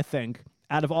one, I think,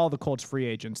 out of all the Colts free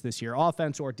agents this year,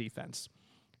 offense or defense,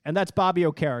 and that's Bobby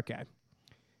Okereke.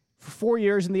 For 4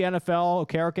 years in the NFL,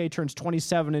 Okereke turns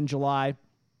 27 in July.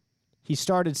 He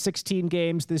started 16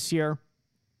 games this year.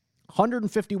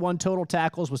 151 total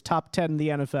tackles, was top 10 in the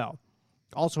NFL.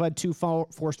 Also had 2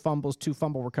 forced fumbles, 2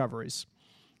 fumble recoveries.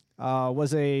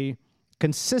 Was a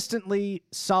consistently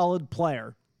solid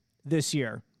player this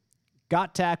year.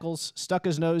 Got tackles, stuck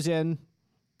his nose in.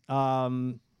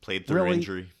 Played through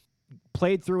injury.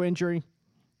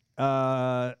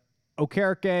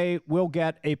 Okereke will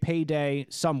get a payday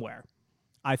somewhere,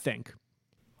 I think.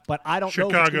 But I don't know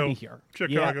if it's going to be here.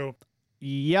 Chicago.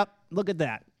 Yep. Look at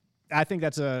that. I think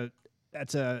that's a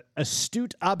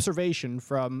astute observation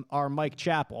from our Mike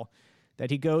Chappell, that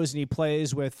he goes and he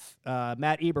plays with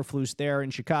Matt Eberflus there in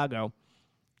Chicago.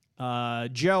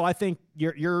 Joe, I think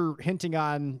you're hinting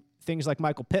on things like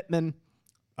Michael Pittman,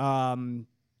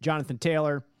 Jonathan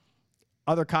Taylor,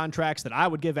 other contracts that I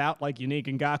would give out, like Yannick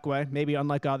Ngakoue, maybe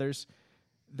unlike others,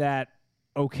 that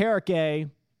Okereke,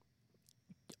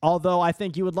 although I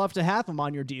think you would love to have him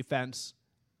on your defense,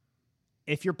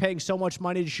 if you're paying so much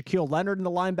money to Shaquille Leonard in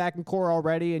the linebacking core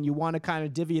already and you want to kind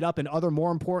of divvy it up in other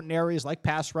more important areas like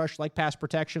pass rush, like pass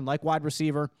protection, like wide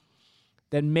receiver,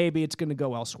 then maybe it's going to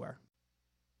go elsewhere.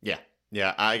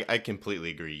 Yeah, I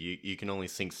completely agree. You can only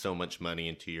sink so much money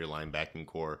into your linebacking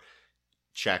core.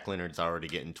 Shaq Leonard's already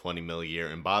getting $20 million a year,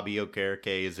 and Bobby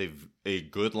Okereke is a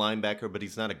good linebacker, but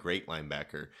he's not a great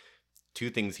linebacker. 2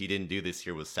 things he didn't do this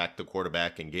year was sack the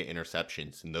quarterback and get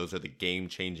interceptions, and those are the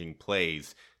game-changing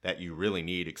plays that you really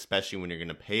need, especially when you're going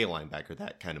to pay a linebacker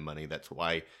that kind of money. That's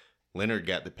why Leonard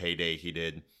got the payday he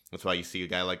did. That's why you see a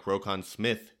guy like Roquan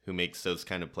Smith, who makes those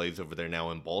kind of plays over there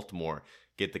now in Baltimore,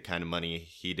 get the kind of money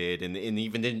he did. And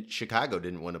even in Chicago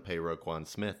didn't want to pay Roquan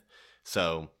Smith.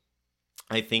 So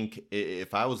I think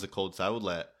if I was the Colts, I would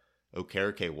let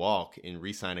Okereke walk and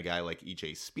re-sign a guy like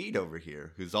EJ Speed over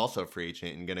here, who's also a free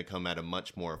agent and going to come at a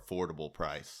much more affordable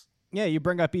price. Yeah, you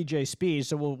bring up EJ Speed,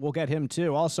 so we'll get him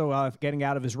too. Also, getting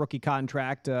out of his rookie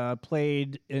contract,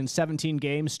 played in 17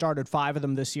 games, started 5 of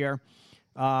them this year.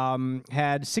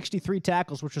 Had 63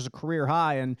 tackles, which was a career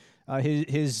high, and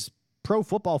his Pro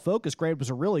Football Focus grade was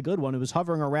a really good one. It was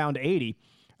hovering around 80,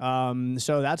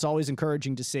 so that's always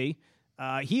encouraging to see.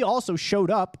 He also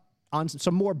showed up on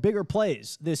some more bigger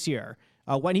plays this year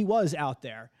when he was out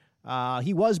there.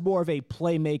 He was more of a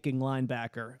playmaking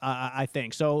linebacker, I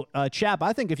think. So, Chap,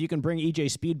 I think if you can bring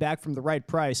EJ Speed back from the right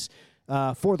price,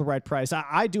 for the right price,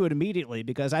 I do it immediately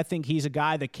because I think he's a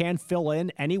guy that can fill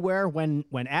in anywhere when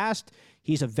asked.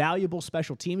 He's a valuable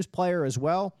special teams player as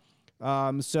well.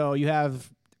 So you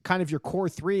have kind of your core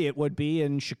 3, it would be,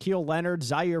 in Shaquille Leonard,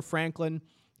 Zaire Franklin,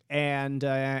 and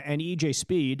EJ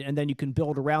Speed, and then you can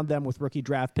build around them with rookie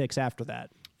draft picks after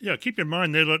that. Yeah, keep in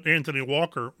mind they let Anthony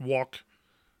Walker walk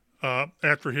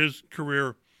after his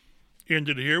career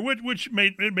ended here, which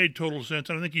made total sense.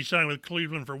 And I think he signed with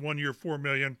Cleveland for 1 year, $4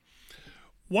 million.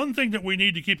 One thing that we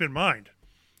need to keep in mind,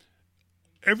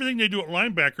 everything they do at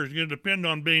linebacker is going to depend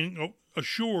on being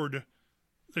assured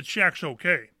that Shaq's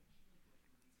okay.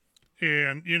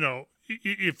 And, you know,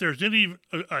 if there's any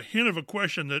a hint of a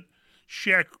question that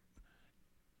Shaq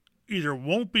either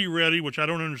won't be ready, which I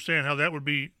don't understand how that would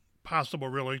be possible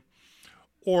really,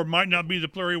 or might not be the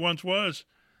player he once was,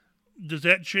 does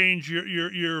that change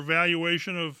your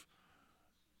evaluation of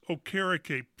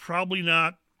Okereke? Probably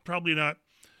not,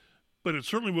 but it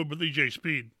certainly would with EJ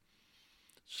Speed.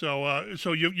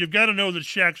 So you've got to know that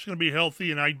Shaq's going to be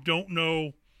healthy, and I don't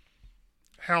know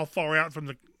how far out from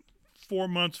the 4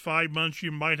 months, 5 months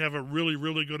you might have a really,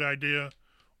 really good idea,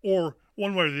 or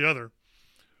one way or the other.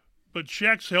 But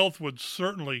Shaq's health would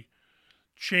certainly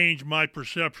change my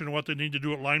perception of what they need to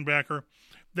do at linebacker.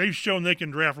 They've shown they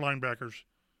can draft linebackers.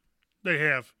 They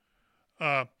have.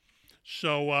 But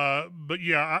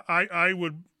yeah, I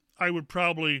would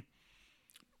probably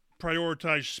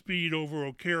prioritize Speed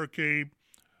over Okereke,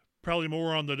 probably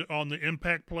more on the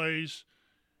impact plays,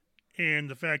 and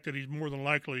the fact that he's more than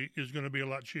likely is going to be a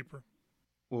lot cheaper.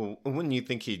 Well, wouldn't you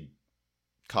think he'd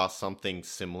cost something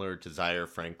similar to Zaire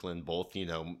Franklin, both, you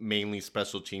know, mainly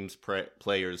special teams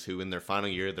players who in their final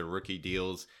year, their rookie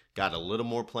deals, got a little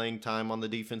more playing time on the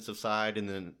defensive side, and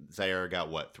then Zaire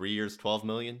got, 3 years, $12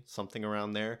 million, something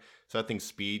around there. So I think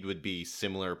Speed would be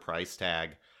similar price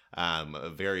tag, a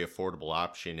very affordable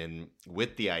option, and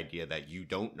with the idea that you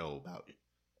don't know about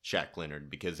Shaq Leonard,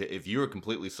 because if you were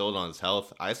completely sold on his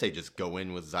health, I say just go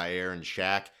in with Zaire and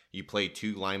Shaq. You play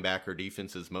 2 linebacker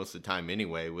defenses most of the time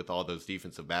anyway with all those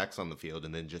defensive backs on the field,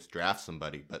 and then just draft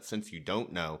somebody. But since you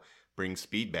don't know, bring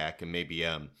Speed back, and maybe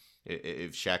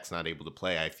if Shaq's not able to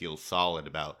play, I feel solid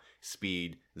about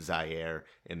Speed, Zaire,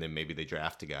 and then maybe they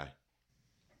draft a guy.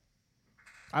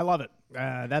 I love it.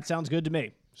 That sounds good to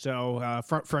me. So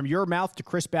from your mouth to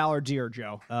Chris Ballard's ear,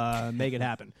 Joe, make it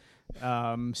happen.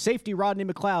 Safety Rodney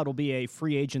McLeod will be a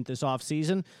free agent this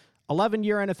offseason.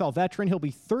 11-year NFL veteran. He'll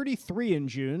be 33 in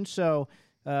June, so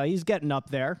he's getting up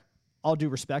there. All due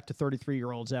respect to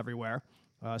 33-year-olds everywhere.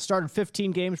 Started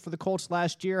 15 games for the Colts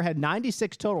last year, had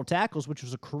 96 total tackles, which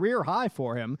was a career high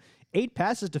for him. 8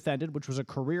 passes defended, which was a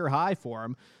career high for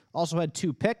him. Also had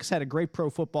 2 picks, had a great Pro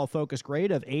Football Focus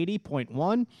grade of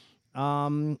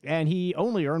 80.1, and he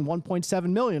only earned $1.7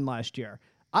 million last year.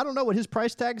 I don't know what his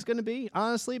price tag is going to be,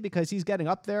 honestly, because he's getting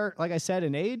up there, like I said,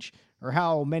 in age, or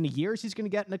how many years he's going to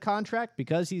get in a contract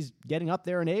because he's getting up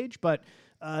there in age. But,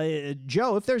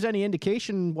 Joe, if there's any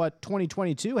indication what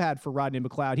 2022 had for Rodney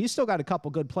McLeod, he's still got a couple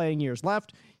good playing years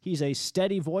left. He's a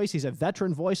steady voice. He's a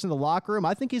veteran voice in the locker room.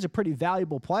 I think he's a pretty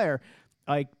valuable player.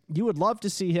 Like, you would love to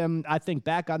see him, I think,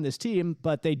 back on this team,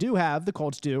 but they do have, the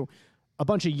Colts do, a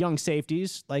bunch of young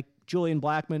safeties like Julian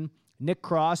Blackmon, Nick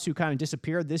Cross, who kind of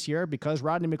disappeared this year because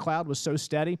Rodney McLeod was so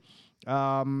steady.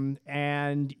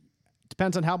 And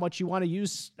depends on how much you want to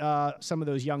use some of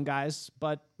those young guys.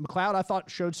 But McLeod, I thought,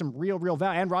 showed some real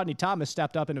value. And Rodney Thomas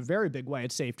stepped up in a very big way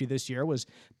at safety this year, was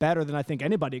better than I think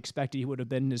anybody expected he would have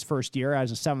been in his first year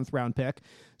as a 7th-round pick.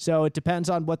 So it depends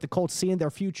on what the Colts see in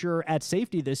their future at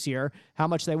safety this year, how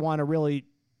much they want to really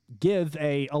give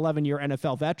a 11-year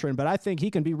NFL veteran. But I think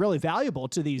he can be really valuable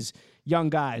to these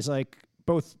young guys, like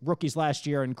both rookies last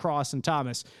year and Cross and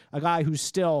Thomas, a guy who's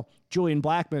still Julian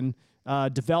Blackmon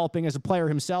developing as a player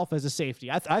himself as a safety.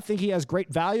 I think he has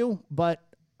great value, but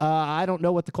I don't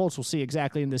know what the Colts will see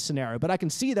exactly in this scenario, but I can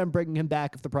see them bringing him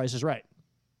back if the price is right.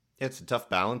 It's a tough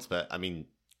balance, but I mean,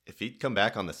 if he'd come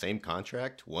back on the same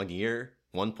contract, 1 year,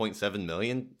 $1.7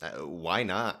 million, why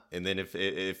not? And then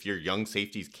if your young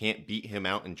safeties can't beat him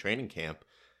out in training camp,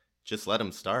 just let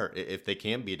him start. If they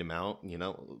can beat him out,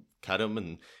 cut him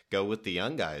and go with the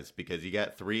young guys, because you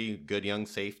got 3 good young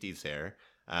safeties there.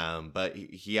 But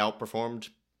he outperformed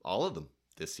all of them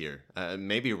this year.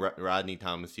 Maybe Rodney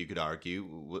Thomas, you could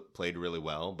argue, played really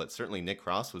well, but certainly Nick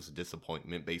Cross was a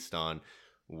disappointment based on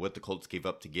what the Colts gave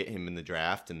up to get him in the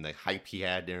draft and the hype he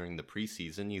had during the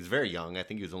preseason. He's very young. I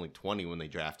think he was only 20 when they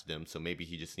drafted him, so maybe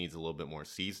he just needs a little bit more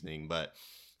seasoning. But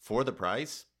for the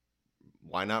price,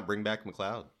 why not bring back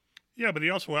McLeod? Yeah, but he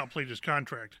also outplayed his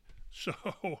contract. So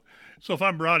if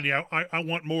I'm Rodney, I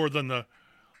want more than the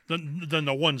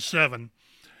 1.7.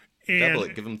 And double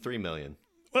it, give him $3 million.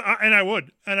 Well, I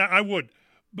would,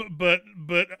 but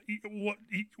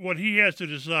what he has to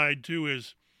decide too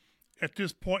is, at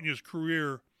this point in his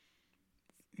career,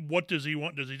 what does he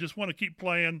want? Does he just want to keep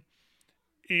playing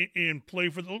and play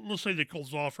for let's say the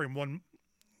Colts offer him 1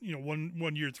 year,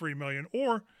 $3 million,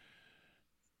 or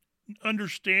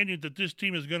understanding that this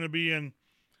team is going to be in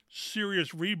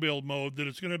serious rebuild mode, that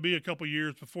it's going to be a couple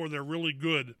years before they're really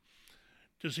good.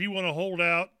 Does he want to hold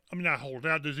out? I mean, not hold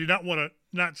out. Does he not want to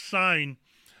not sign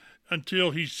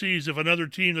until he sees if another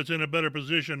team that's in a better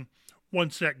position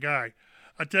wants that guy?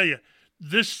 I tell you,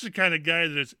 this is the kind of guy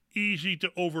that is easy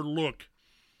to overlook.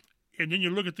 And then you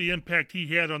look at the impact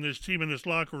he had on this team in this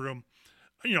locker room.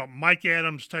 Mike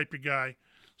Adams type of guy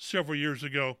several years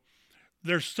ago.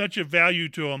 There's such a value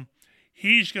to him.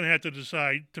 He's going to have to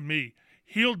decide, to me,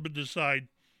 he'll decide,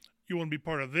 you want to be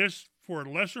part of this for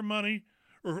lesser money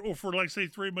or for, like, say,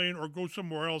 $3 million, or go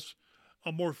somewhere else,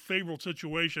 a more favorable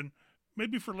situation,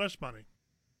 maybe for less money.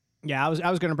 Yeah, I was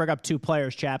going to bring up 2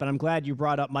 players, Chap, and I'm glad you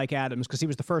brought up Mike Adams, because he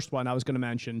was the first one I was going to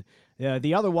mention.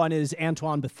 The other one is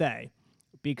Antoine Bethea,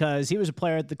 because he was a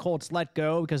player that the Colts let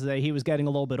go because he was getting a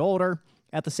little bit older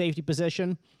at the safety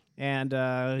position, and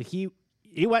he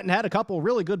went and had a couple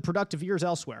really good productive years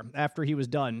elsewhere after he was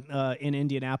done in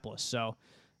Indianapolis. So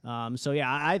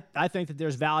yeah, I think that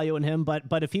there's value in him,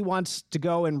 but if he wants to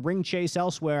go and ring chase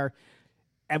elsewhere,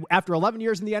 after 11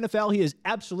 years in the NFL, he has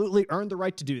absolutely earned the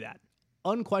right to do that.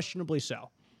 Unquestionably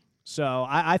so. So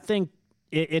I think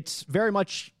it's very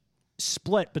much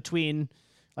split between,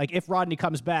 like, if Rodney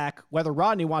comes back, whether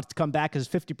Rodney wants to come back is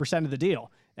 50% of the deal,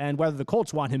 and whether the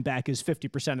Colts want him back is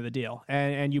 50% of the deal.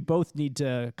 And you both need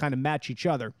to kind of match each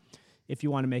other if you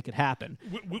want to make it happen.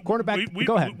 Quarterback,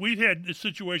 go ahead. We've had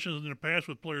situations in the past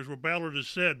with players where Ballard has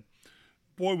said,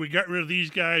 boy, we got rid of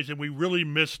these guys and we really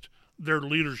missed their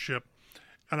leadership.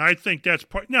 And I think that's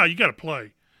part. Now, you got to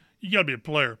play. You got to be a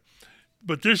player.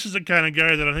 But this is the kind of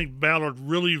guy that I think Ballard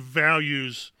really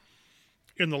values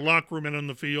in the locker room and on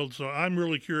the field. So I'm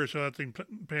really curious how that thing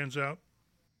pans out.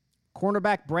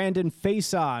 Cornerback Brandon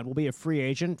Facyson will be a free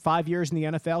agent. 5 years in the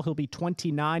NFL. He'll be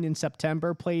 29 in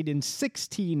September. Played in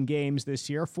 16 games this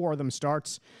year. 4 of them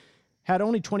starts. Had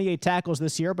only 28 tackles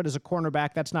this year, but as a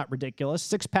cornerback, that's not ridiculous.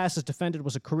 6 passes defended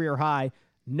was a career high.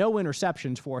 No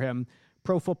interceptions for him.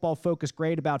 Pro Football Focus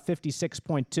grade about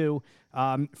 56.2.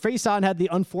 Facyson had the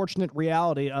unfortunate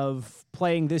reality of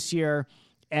playing this year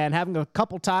and having a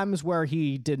couple times where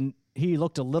he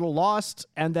looked a little lost,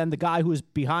 and then the guy who was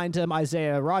behind him,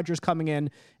 Isaiah Rodgers, coming in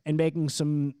and making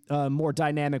some more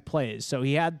dynamic plays. So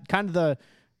he had kind of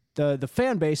the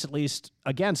fan base, at least,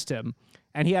 against him,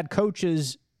 and he had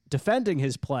coaches defending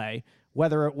his play,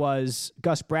 whether it was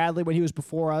Gus Bradley when he was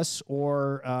before us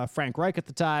or Frank Reich at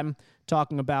the time,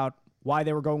 talking about why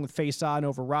they were going with Facyson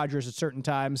over Rodgers at certain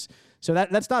times. So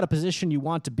that's not a position you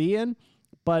want to be in,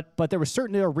 but there was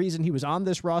certainly a reason he was on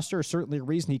this roster, certainly a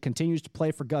reason he continues to play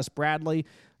for Gus Bradley.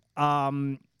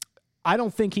 I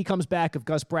don't think he comes back if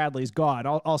Gus Bradley's gone.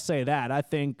 I'll say that. I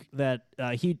think that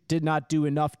he did not do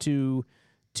enough to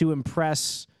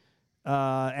impress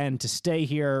and to stay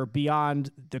here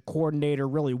beyond the coordinator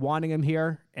really wanting him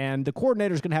here. And the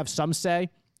coordinator's going to have some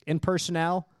say in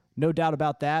personnel, no doubt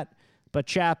about that. But,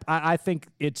 Chap, I think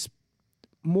it's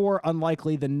more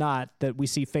unlikely than not that we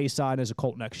see Facyson as a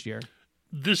Colt next year.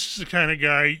 This is the kind of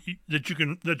guy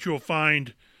that you'll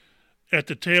find at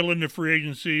the tail end of free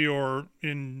agency or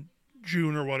in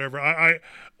June or whatever. I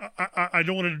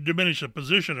don't want to diminish the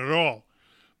position at all,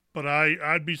 but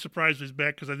I'd be surprised if he's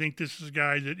back, because I think this is a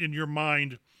guy that in your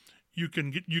mind you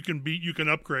can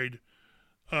upgrade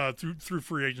through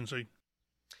free agency.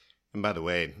 And by the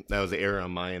way, that was an error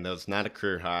on my end. That was not a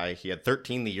career high. He had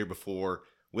 13 the year before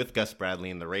with Gus Bradley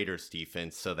in the Raiders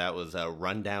defense, so that was a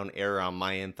rundown error on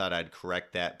my end. Thought I'd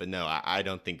correct that, but no, I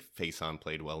don't think Facyson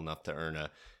played well enough to earn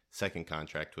second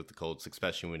contract with the Colts,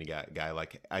 especially when you got a guy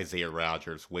like Isaiah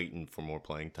Rodgers waiting for more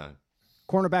playing time.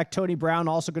 Cornerback Tony Brown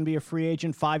also going to be a free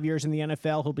agent, 5 years in the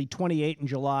NFL. He'll be 28 in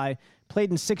July. Played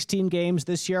in 16 games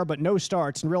this year, but no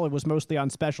starts, and really was mostly on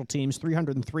special teams.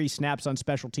 303 snaps on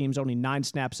special teams, only 9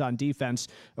 snaps on defense,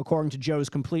 according to Joe's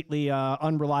completely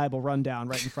unreliable rundown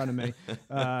right in front of me.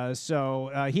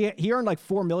 He earned like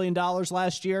 $4 million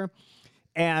last year,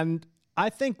 and I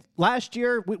think last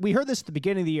year, we heard this at the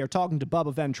beginning of the year talking to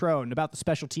Bubba Ventrone about the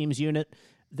special teams unit,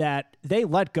 that they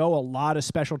let go a lot of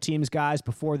special teams guys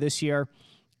before this year,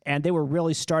 and they were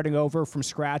really starting over from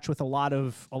scratch with a lot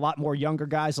more younger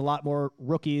guys, a lot more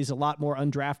rookies, a lot more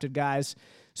undrafted guys.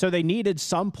 So they needed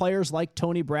some players like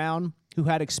Tony Brown who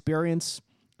had experience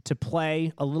to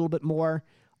play a little bit more.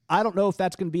 I don't know if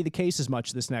that's going to be the case as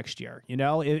much this next year. You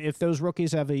know, if those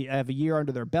rookies have a year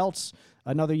under their belts,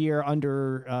 another year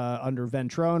under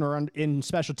Ventrone or in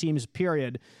special teams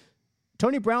period,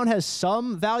 Tony Brown has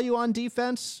some value on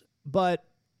defense, but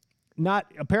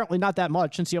apparently not that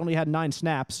much since he only had 9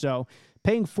 snaps. So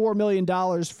paying $4 million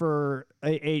for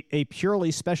a purely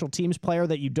special teams player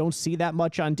that you don't see that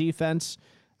much on defense,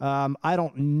 I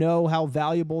don't know how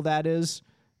valuable that is,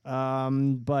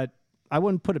 but I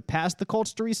wouldn't put it past the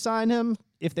Colts to re-sign him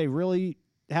if they really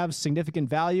have significant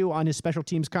value on his special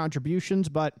teams contributions.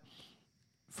 But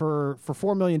for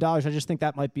 $4 million, I just think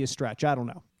that might be a stretch. I don't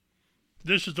know.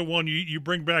 This is the one you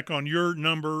bring back on your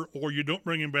number, or you don't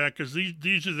bring him back, because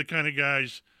these are the kind of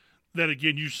guys that,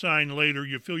 again, you sign later,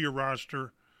 you fill your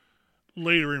roster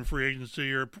later in free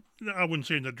agency, or I wouldn't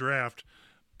say in the draft,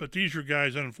 but these are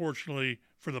guys, unfortunately,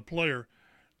 for the player,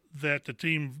 that the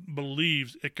team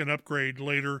believes it can upgrade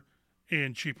later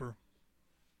and cheaper.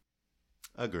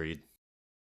 Agreed.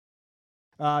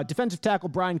 Defensive tackle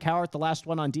Brian Cowart, the last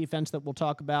one on defense that we'll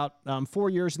talk about.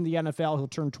 4 years in the NFL. He'll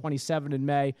turn 27 in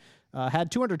May.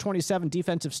 Had 227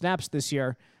 defensive snaps this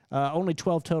year. Only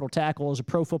 12 total tackles. A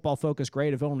Pro Football Focus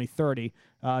grade of only 30.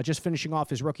 Just finishing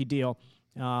off his rookie deal.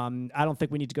 I don't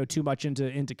think we need to go too much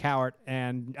into Cowart,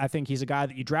 and I think he's a guy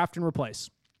that you draft and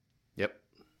replace.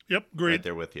 Yep, great. Right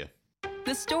there with you.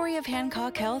 The story of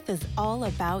Hancock Health is all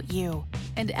about you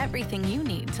and everything you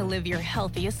need to live your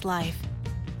healthiest life.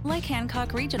 Like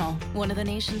Hancock Regional, one of the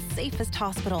nation's safest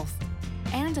hospitals,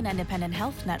 and an independent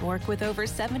health network with over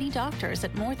 70 doctors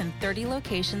at more than 30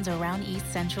 locations around East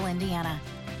Central Indiana.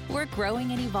 We're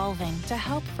growing and evolving to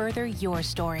help further your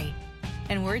story.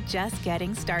 And we're just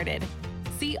getting started.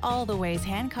 See all the ways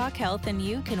Hancock Health and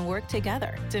you can work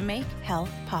together to make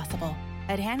health possible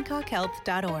at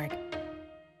hancockhealth.org.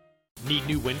 Need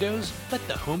new windows? Let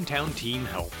the Hometown team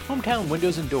help. Hometown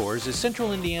Windows and Doors is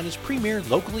Central Indiana's premier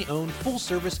locally owned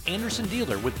full-service Andersen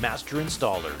dealer with master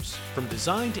installers. From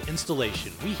design to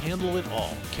installation, we handle it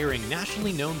all, carrying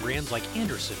nationally known brands like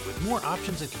Andersen with more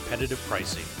options and competitive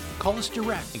pricing. Call us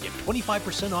direct and get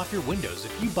 25% off your windows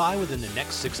if you buy within the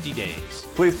next 60 days.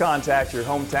 Please contact your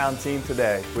Hometown team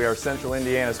today. We are Central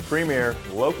Indiana's premier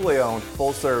locally owned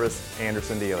full-service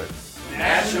Andersen dealer.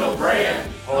 National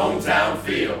brand, hometown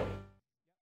feel.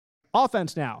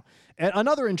 Offense now.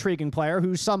 Another intriguing player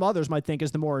who some others might think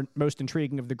is the most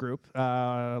intriguing of the group,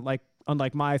 unlike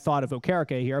my thought of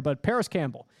Okereke here, but Paris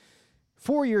Campbell.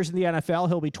 4 years in the NFL.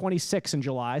 He'll be 26 in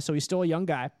July, so he's still a young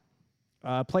guy.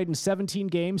 Played in 17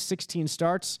 games, 16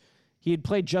 starts. He had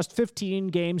played just 15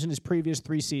 games in his previous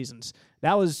 3 seasons.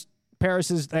 That was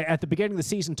Paris's, at the beginning of the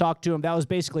season, talked to him, that was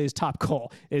basically his top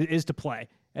goal, is to play.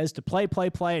 As to play,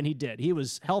 and he did. He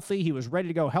was healthy. He was ready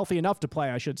to go, healthy enough to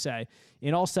play, I should say,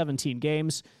 in all 17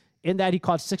 games. In that, he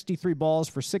caught 63 balls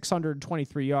for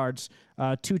 623 yards,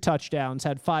 2 touchdowns,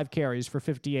 had 5 carries for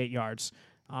 58 yards.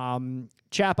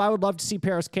 Chap, I would love to see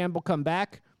Paris Campbell come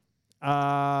back.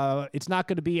 It's not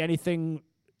going to be anything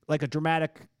like a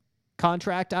dramatic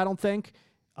contract, I don't think.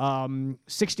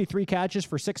 63 catches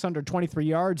for 623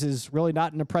 yards is really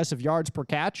not an impressive yards per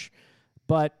catch,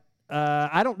 but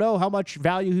I don't know how much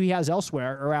value he has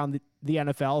elsewhere around the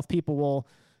NFL. If people will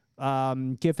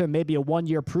give him maybe a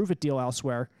 1-year prove-it deal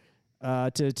elsewhere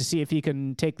to see if he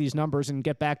can take these numbers and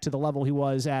get back to the level he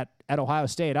was at Ohio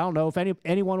State. I don't know if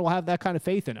anyone will have that kind of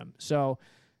faith in him. So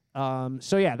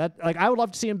yeah, that I would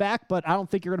love to see him back, but I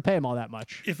don't think you're going to pay him all that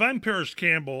much. If I'm Paris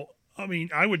Campbell, I mean,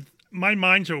 my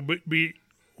mindset would be,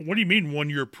 what do you mean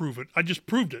 1-year prove-it? I just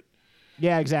proved it.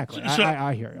 Yeah, exactly. So,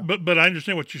 I hear you. But I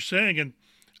understand what you're saying, and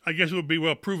I guess it would be,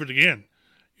 well, prove it again,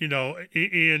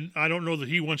 and I don't know that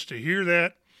he wants to hear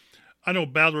that. I know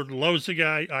Ballard loves the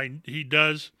guy. He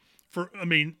does,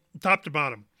 top to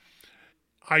bottom.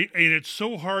 And it's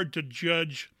so hard to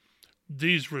judge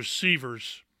these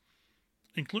receivers,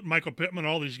 including Michael Pittman,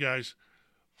 all these guys,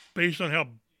 based on how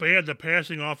bad the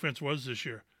passing offense was this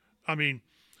year. I mean,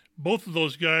 both of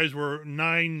those guys were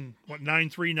 9.3,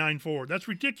 9.4. That's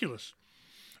ridiculous,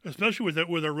 especially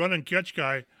with a run and catch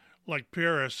guy like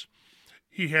Paris.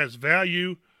 He has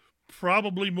value,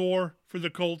 probably more for the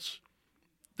Colts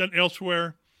than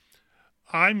elsewhere.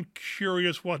 I'm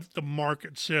curious what the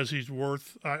market says he's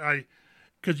worth.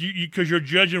 Because you're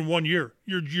judging 1 year.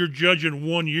 You're judging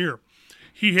 1 year.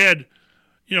 He had,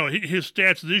 his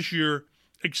stats this year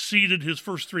exceeded his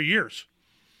first 3 years.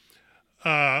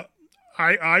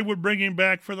 I would bring him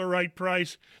back for the right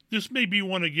price. This may be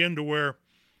one again to where,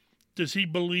 does he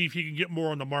believe he can get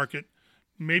more on the market?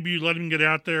 Maybe you let him get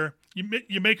out there.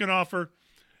 You make an offer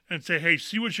and say, hey,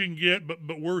 see what you can get,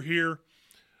 but we're here.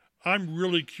 I'm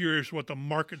really curious what the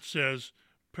market says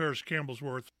Paris Campbell's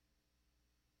worth.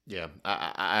 Yeah,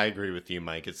 I agree with you,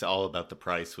 Mike. It's all about the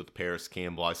price with Paris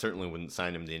Campbell. I certainly wouldn't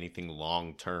sign him to anything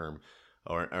long-term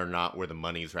or not where the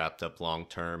money's wrapped up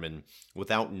long-term. And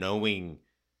without knowing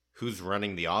who's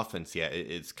running the offense yet,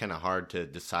 it's kind of hard to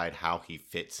decide how he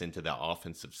fits into the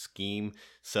offensive scheme.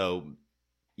 So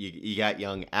you got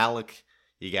young Alec,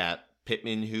 you got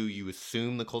Pittman, who you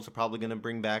assume the Colts are probably going to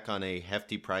bring back on a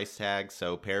hefty price tag.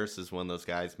 So Paris is one of those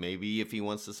guys. Maybe if he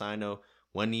wants to sign a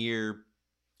 1 year,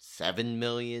 $7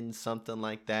 million, something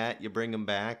like that, you bring him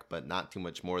back, but not too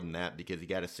much more than that because you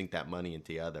got to sink that money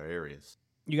into other areas.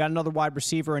 You got another wide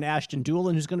receiver in Ashton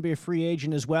Dulin, who's going to be a free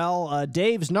agent as well.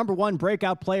 Dave's number one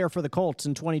breakout player for the Colts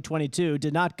in 2022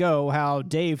 did not go how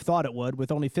Dave thought it would,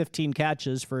 with only 15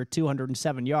 catches for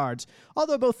 207 yards,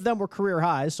 although both of them were career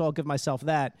highs, so I'll give myself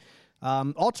that.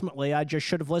 Ultimately, I just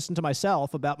should have listened to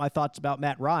myself about my thoughts about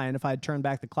Matt Ryan if I had turned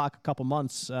back the clock a couple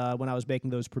months when I was making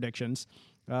those predictions.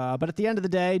 But at the end of the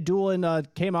day, Dulin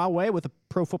came our way with a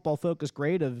Pro Football Focus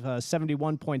grade of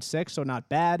 71.6, so not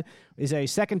bad. Is a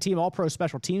second-team All-Pro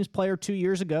Special Teams player 2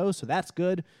 years ago, so that's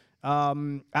good.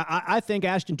 I think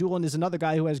Ashton Dulin is another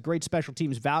guy who has great special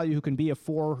teams value, who can be a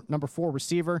number 4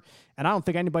 receiver, and I don't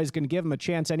think anybody's going to give him a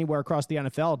chance anywhere across the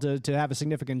NFL to have a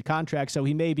significant contract, so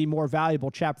he may be more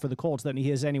valuable chap for the Colts than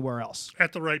he is anywhere else.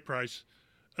 At the right price.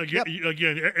 Again,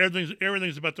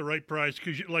 everything's about the right price,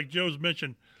 because like Joe's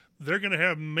mentioned, they're going to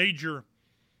have major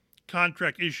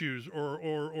contract issues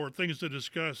or things to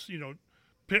discuss,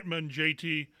 Pittman,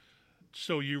 JT.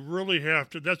 So you really have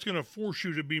to, that's going to force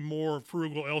you to be more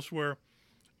frugal elsewhere.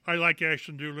 I like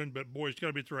Ashton Dulin, but boy, it's got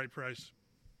to be at the right price.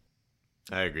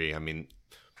 I agree. I mean,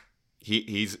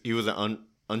 he was an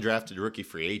undrafted rookie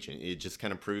free agent. It just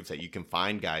kind of proves that you can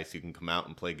find guys who can come out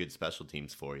and play good special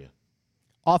teams for you.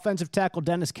 Offensive tackle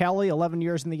Dennis Kelly, 11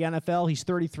 years in the NFL. He's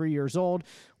 33 years old,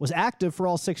 was active for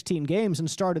all 16 games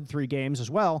and started 3 games as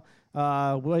well.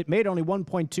 Made only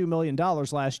 $1.2 million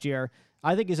last year.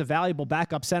 I think he's a valuable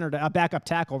backup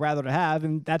tackle to have,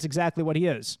 and that's exactly what he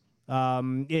is.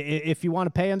 If you want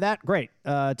to pay him that, great.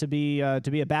 To be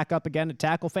a backup again at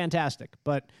tackle, fantastic.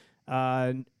 But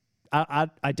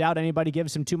I doubt anybody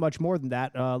gives him too much more than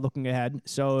that looking ahead.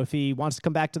 So if he wants to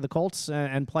come back to the Colts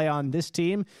and play on this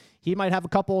team, he might have a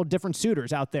couple different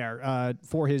suitors out there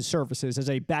for his services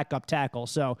as a backup tackle.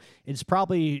 So it's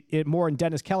probably more in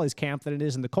Dennis Kelly's camp than it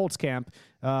is in the Colts camp,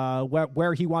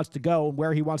 where he wants to go and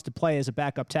where he wants to play as a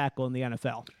backup tackle in the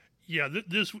NFL. Yeah,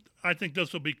 I think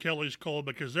this will be Kelly's call,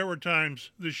 because there were times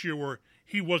this year where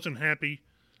he wasn't happy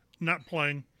not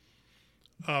playing.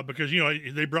 Because,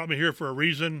 they brought me here for a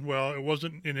reason. Well, it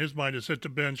wasn't in his mind to sit the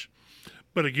bench.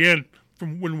 But again,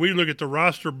 from when we look at the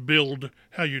roster build,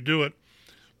 how you do it,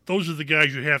 those are the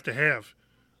guys you have to have.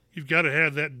 You've got to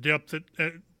have that depth,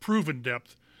 that proven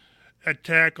depth at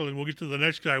tackle, and we'll get to the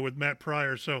next guy with Matt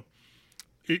Pryor. So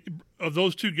of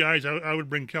those two guys, I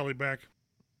would bring Kelly back.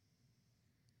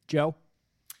 Joe?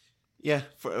 Yeah,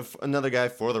 for another guy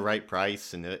for the right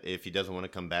price, and if he doesn't want to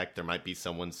come back, there might be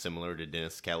someone similar to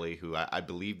Dennis Kelly, who I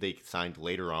believe they signed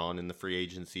later on in the free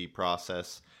agency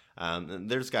process. And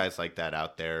there's guys like that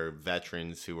out there,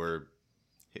 veterans who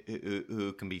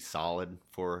can be solid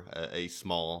for a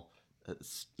small.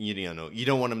 You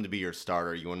don't want him to be your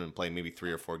starter. You want him to play maybe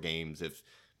 3 or 4 games if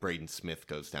Braden Smith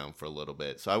goes down for a little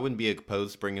bit. So I wouldn't be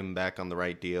opposed to bringing him back on the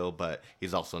right deal, but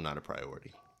he's also not a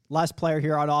priority. Last player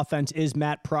here on offense is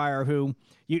Matt Pryor, who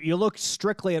you look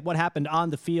strictly at what happened on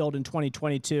the field in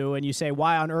 2022, and you say,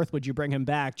 why on earth would you bring him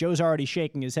back? Joe's already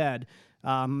shaking his head.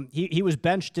 He was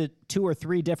benched at 2 or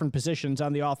 3 different positions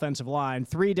on the offensive line.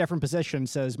 3 different positions,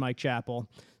 says Mike Chappell.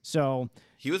 So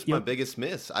he was my biggest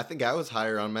miss. I think I was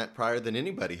higher on Matt Pryor than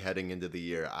anybody heading into the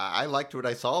year. I liked what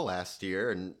I saw last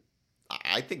year, and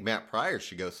I think Matt Pryor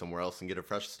should go somewhere else and get a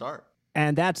fresh start.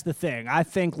 And that's the thing. I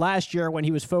think last year when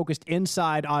he was focused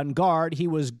inside on guard, he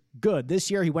was good.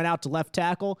 This year he went out to left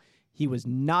tackle. He was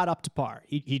not up to par.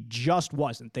 He just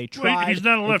wasn't. They tried. He's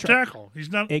not a left tackle.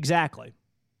 He's not. Exactly.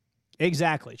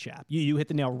 Exactly, Chap. You hit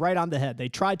the nail right on the head. They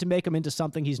tried to make him into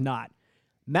something he's not.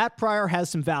 Matt Pryor has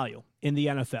some value in the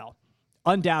NFL,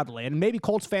 undoubtedly. And maybe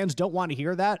Colts fans don't want to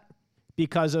hear that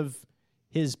because of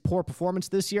his poor performance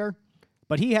this year,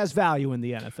 but he has value in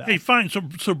the NFL. Hey, fine.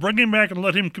 So bring him back and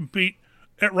let him compete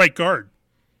at right guard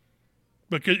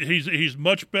because he's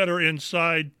much better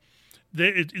inside.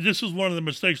 This is one of the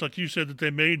mistakes, like you said, that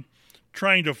they made,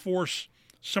 trying to force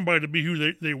somebody to be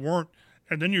who they weren't,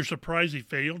 and then you're surprised he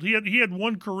failed. He had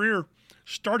one career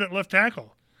start at left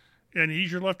tackle, and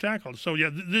he's your left tackle. So yeah,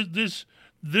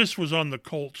 this was on the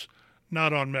Colts,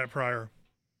 not on Matt Pryor.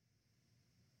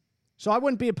 So I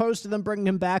wouldn't be opposed to them bringing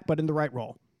him back, but in the right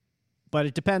role. But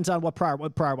it depends on what Pryor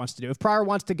wants to do. If Pryor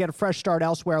wants to get a fresh start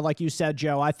elsewhere, like you said,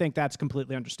 Joe, I think that's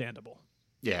completely understandable.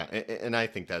 Yeah, and I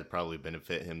think that'd probably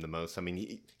benefit him the most. I mean,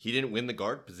 he didn't win the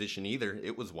guard position either.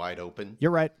 It was wide open.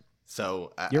 You're right.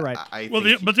 So you're right.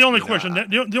 But the only question,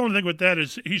 the only thing with that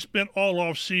is he spent all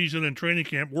off season and training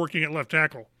camp working at left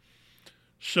tackle.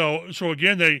 So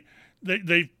again,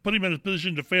 they put him in a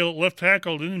position to fail at left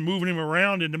tackle and then moving him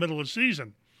around in the middle of the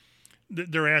season.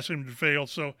 They're asking him to fail.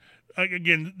 So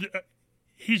again,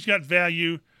 he's got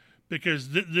value because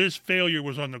this failure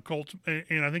was on the Colts,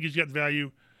 and I think he's got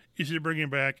value. Is to bring him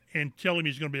back and tell him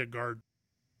he's going to be a guard.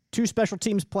 2 special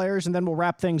teams players, and then we'll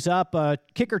wrap things up.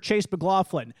 Kicker Chase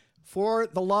McLaughlin, for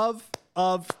the love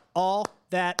of all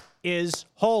that is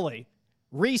holy,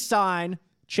 re-sign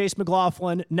Chase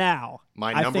McLaughlin now.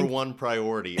 My number one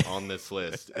priority on this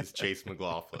list is Chase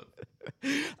McLaughlin.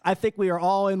 I think we are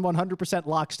all in 100%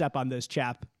 lockstep on this,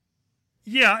 Chap.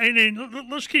 Yeah,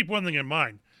 and let's keep one thing in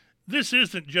mind. This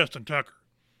isn't Justin Tucker.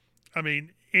 I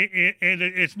mean, and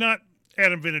it's not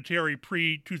Adam Vinatieri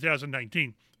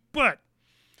pre-2019. But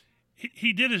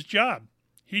he did his job.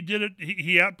 He did it.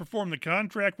 He outperformed the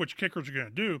contract, which kickers are going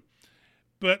to do.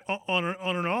 But on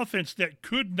an offense that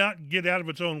could not get out of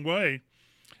its own way,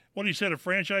 what he said, a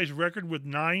franchise record with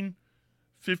 9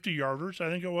 50-yarders, I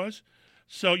think it was.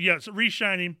 So, yes,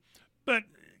 re-shine him, but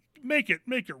make it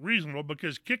reasonable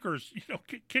because kickers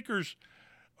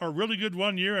are really good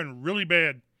one year and really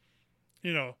bad,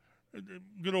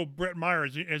 good old Brett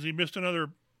Myers, has he missed another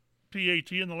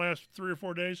PAT in the last 3 or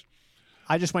 4 days?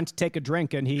 I just went to take a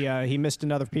drink, and he missed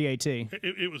another PAT.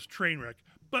 It was train wreck.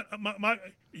 But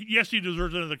yes, he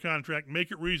deserves another contract.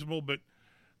 Make it reasonable, but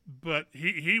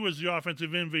he was the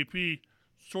offensive MVP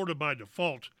sort of by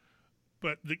default.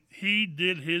 But he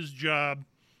did his job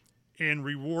and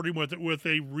reward him with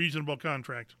a reasonable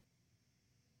contract.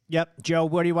 Yep. Joe,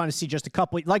 what do you want to see? Just a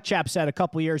couple, like Chap said, a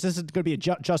couple years. This is going to be a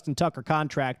Justin Tucker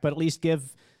contract, but at least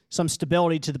give some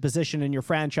stability to the position in your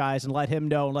franchise and let him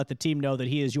know and let the team know that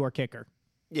he is your kicker.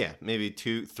 Yeah, maybe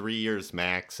 2-3 years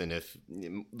max. And if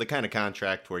the kind of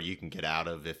contract where you can get out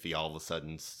of if he all of a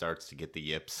sudden starts to get the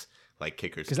yips like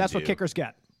kickers, because that's what kickers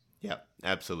get. Yeah,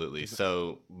 absolutely.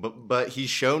 So, but he's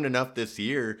shown enough this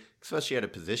year, especially at a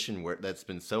position where that's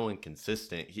been so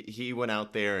inconsistent. He went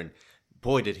out there and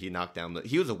boy, did he knock down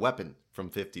he was a weapon from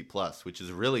 50 plus, which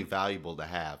is really valuable to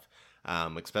have,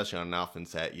 especially on an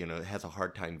offense that, has a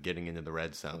hard time getting into the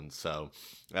red zone. So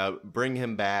bring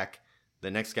him back.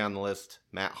 The next guy on the list,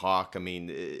 Matt Hawk. I mean,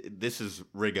 this is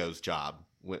Rigo's job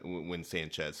when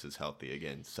Sanchez is healthy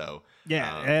again. So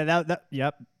that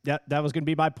was going to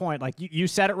be my point. Like you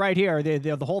said it right here.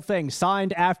 The whole thing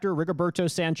signed after Rigoberto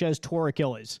Sanchez tore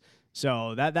Achilles.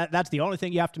 So that's the only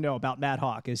thing you have to know about Matt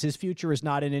Hawk is his future is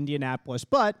not in Indianapolis,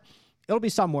 but it'll be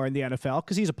somewhere in the NFL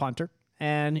because he's a punter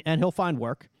and he'll find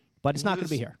work, but it's not going to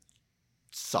be here.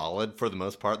 Solid for the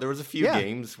most part. There was a few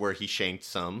games where he shanked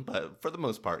some, but for the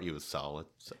most part he was solid.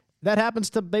 So. That happens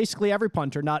to basically every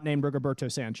punter not named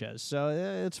Rigoberto Sanchez. So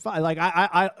it's fine. Like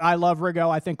I love Rigo.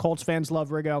 I think Colts fans love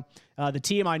Rigo. The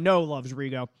team I know loves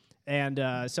Rigo.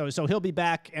 And so he'll be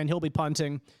back and he'll be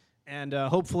punting. And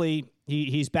hopefully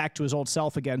he's back to his old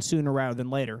self again sooner rather than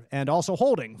later. And also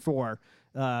holding for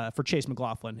Chase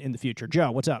McLaughlin in the future.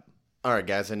 Joe, what's up? All right,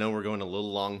 guys, I know we're going a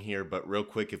little long here, but real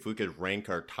quick, if we could rank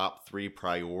our top 3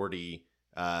 priority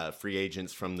free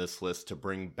agents from this list to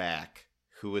bring back,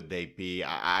 who would they be?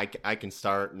 I can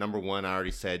start. Number 1, I already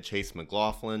said Chase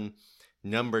McLaughlin.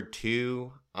 Number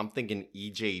 2, I'm thinking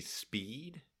EJ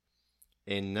Speed.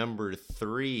 And number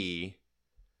 3,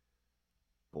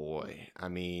 boy, I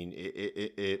mean,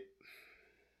 it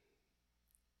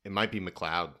might be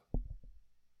McLeod.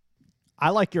 I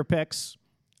like your picks.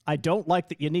 I don't like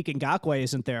that Yannick Ngakoue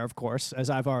isn't there, of course,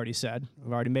 as I've already said.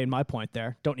 I've already made my point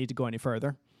there. Don't need to go any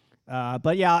further.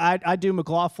 But yeah, I do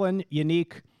McLaughlin,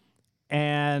 Yannick,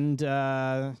 and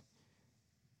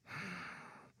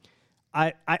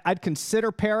I'd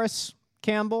consider Paris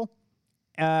Campbell.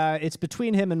 It's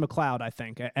between him and McLeod, I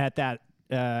think, at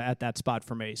at that spot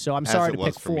for me. So I'm sorry to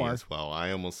pick 4. Me as well.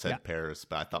 I almost said Paris,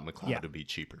 but I thought McLeod would be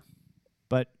cheaper.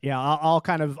 But yeah,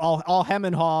 I'll hem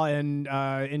and haw and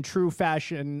in true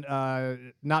fashion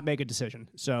not make a decision.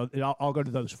 So I'll go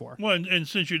to those 4. Well, and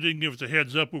since you didn't give us a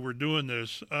heads up when we're doing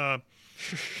this,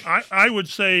 I would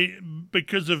say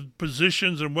because of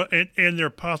positions and their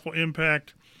possible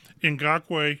impact,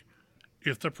 Ngakoue,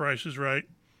 if the price is right,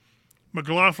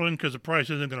 McLaughlin because the price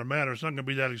isn't going to matter. It's not going to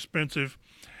be that expensive,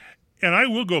 and I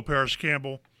will go Paris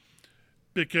Campbell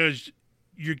because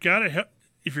you got to.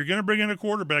 If you're going to bring in a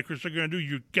quarterback, which they're going to do,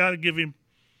 you got to give him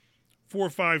 4,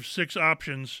 5, 6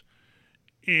 options.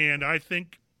 And I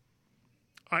think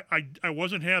I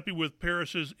wasn't happy with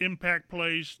Paris's impact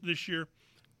plays this year.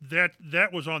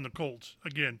 That was on the Colts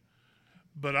again.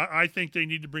 But I think they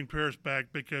need to bring Paris back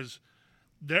because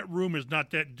that room is not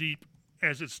that deep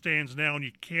as it stands now, and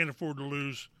you can't afford to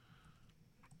lose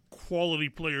quality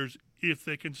players if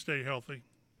they can stay healthy.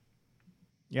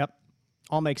 Yep.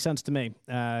 All makes sense to me.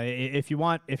 If you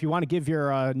want to give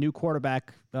your new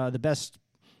quarterback the best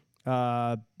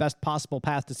possible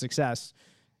path to success,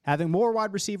 having more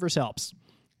wide receivers helps.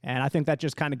 And I think that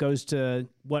just kind of goes to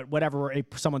whatever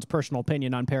someone's personal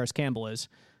opinion on Paris Campbell is,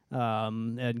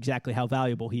 and exactly how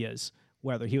valuable he is,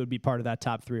 whether he would be part of that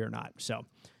top 3 or not. So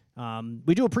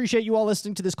we do appreciate you all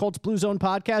listening to this Colts Blue Zone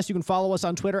podcast. You can follow us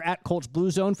on Twitter at Colts Blue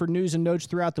Zone for news and notes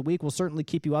throughout the week. We'll certainly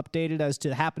keep you updated as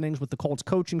to happenings with the Colts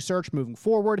coaching search moving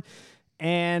forward.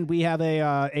 And we have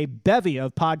a bevy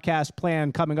of podcasts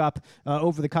planned coming up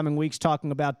over the coming weeks,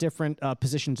 talking about different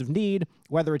positions of need,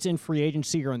 whether it's in free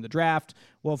agency or in the draft.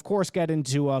 We'll, of course, get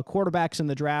into quarterbacks in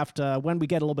the draft when we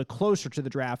get a little bit closer to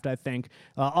the draft, I think.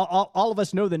 All of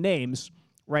us know the names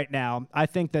right now. I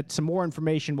think that some more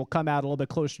information will come out a little bit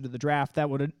closer to the draft that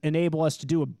would enable us to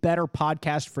do a better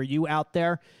podcast for you out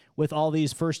there with all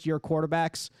these first-year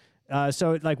quarterbacks.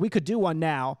 So, we could do one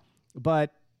now,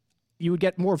 but you would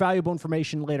get more valuable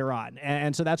information later on.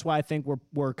 And so that's why I think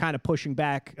we're kind of pushing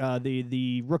back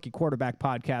the rookie quarterback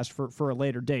podcast for a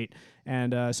later date.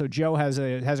 And so Joe has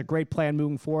a great plan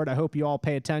moving forward. I hope you all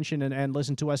pay attention and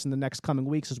listen to us in the next coming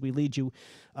weeks as we lead you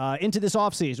into this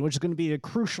offseason, which is going to be a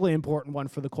crucially important one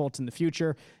for the Colts in the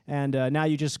future. And now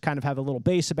you just kind of have a little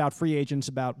base about free agents,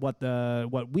 about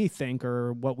what we think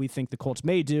or what we think the Colts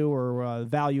may do or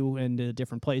value in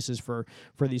different places for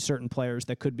these certain players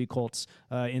that could be Colts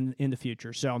in the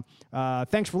future. So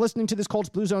thanks for listening to this Colts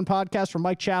Blue Zone podcast. From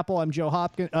Mike Chappell, I'm Joe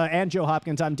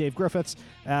Hopkins. I'm Dave Griffiths.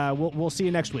 We'll see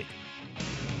you next week.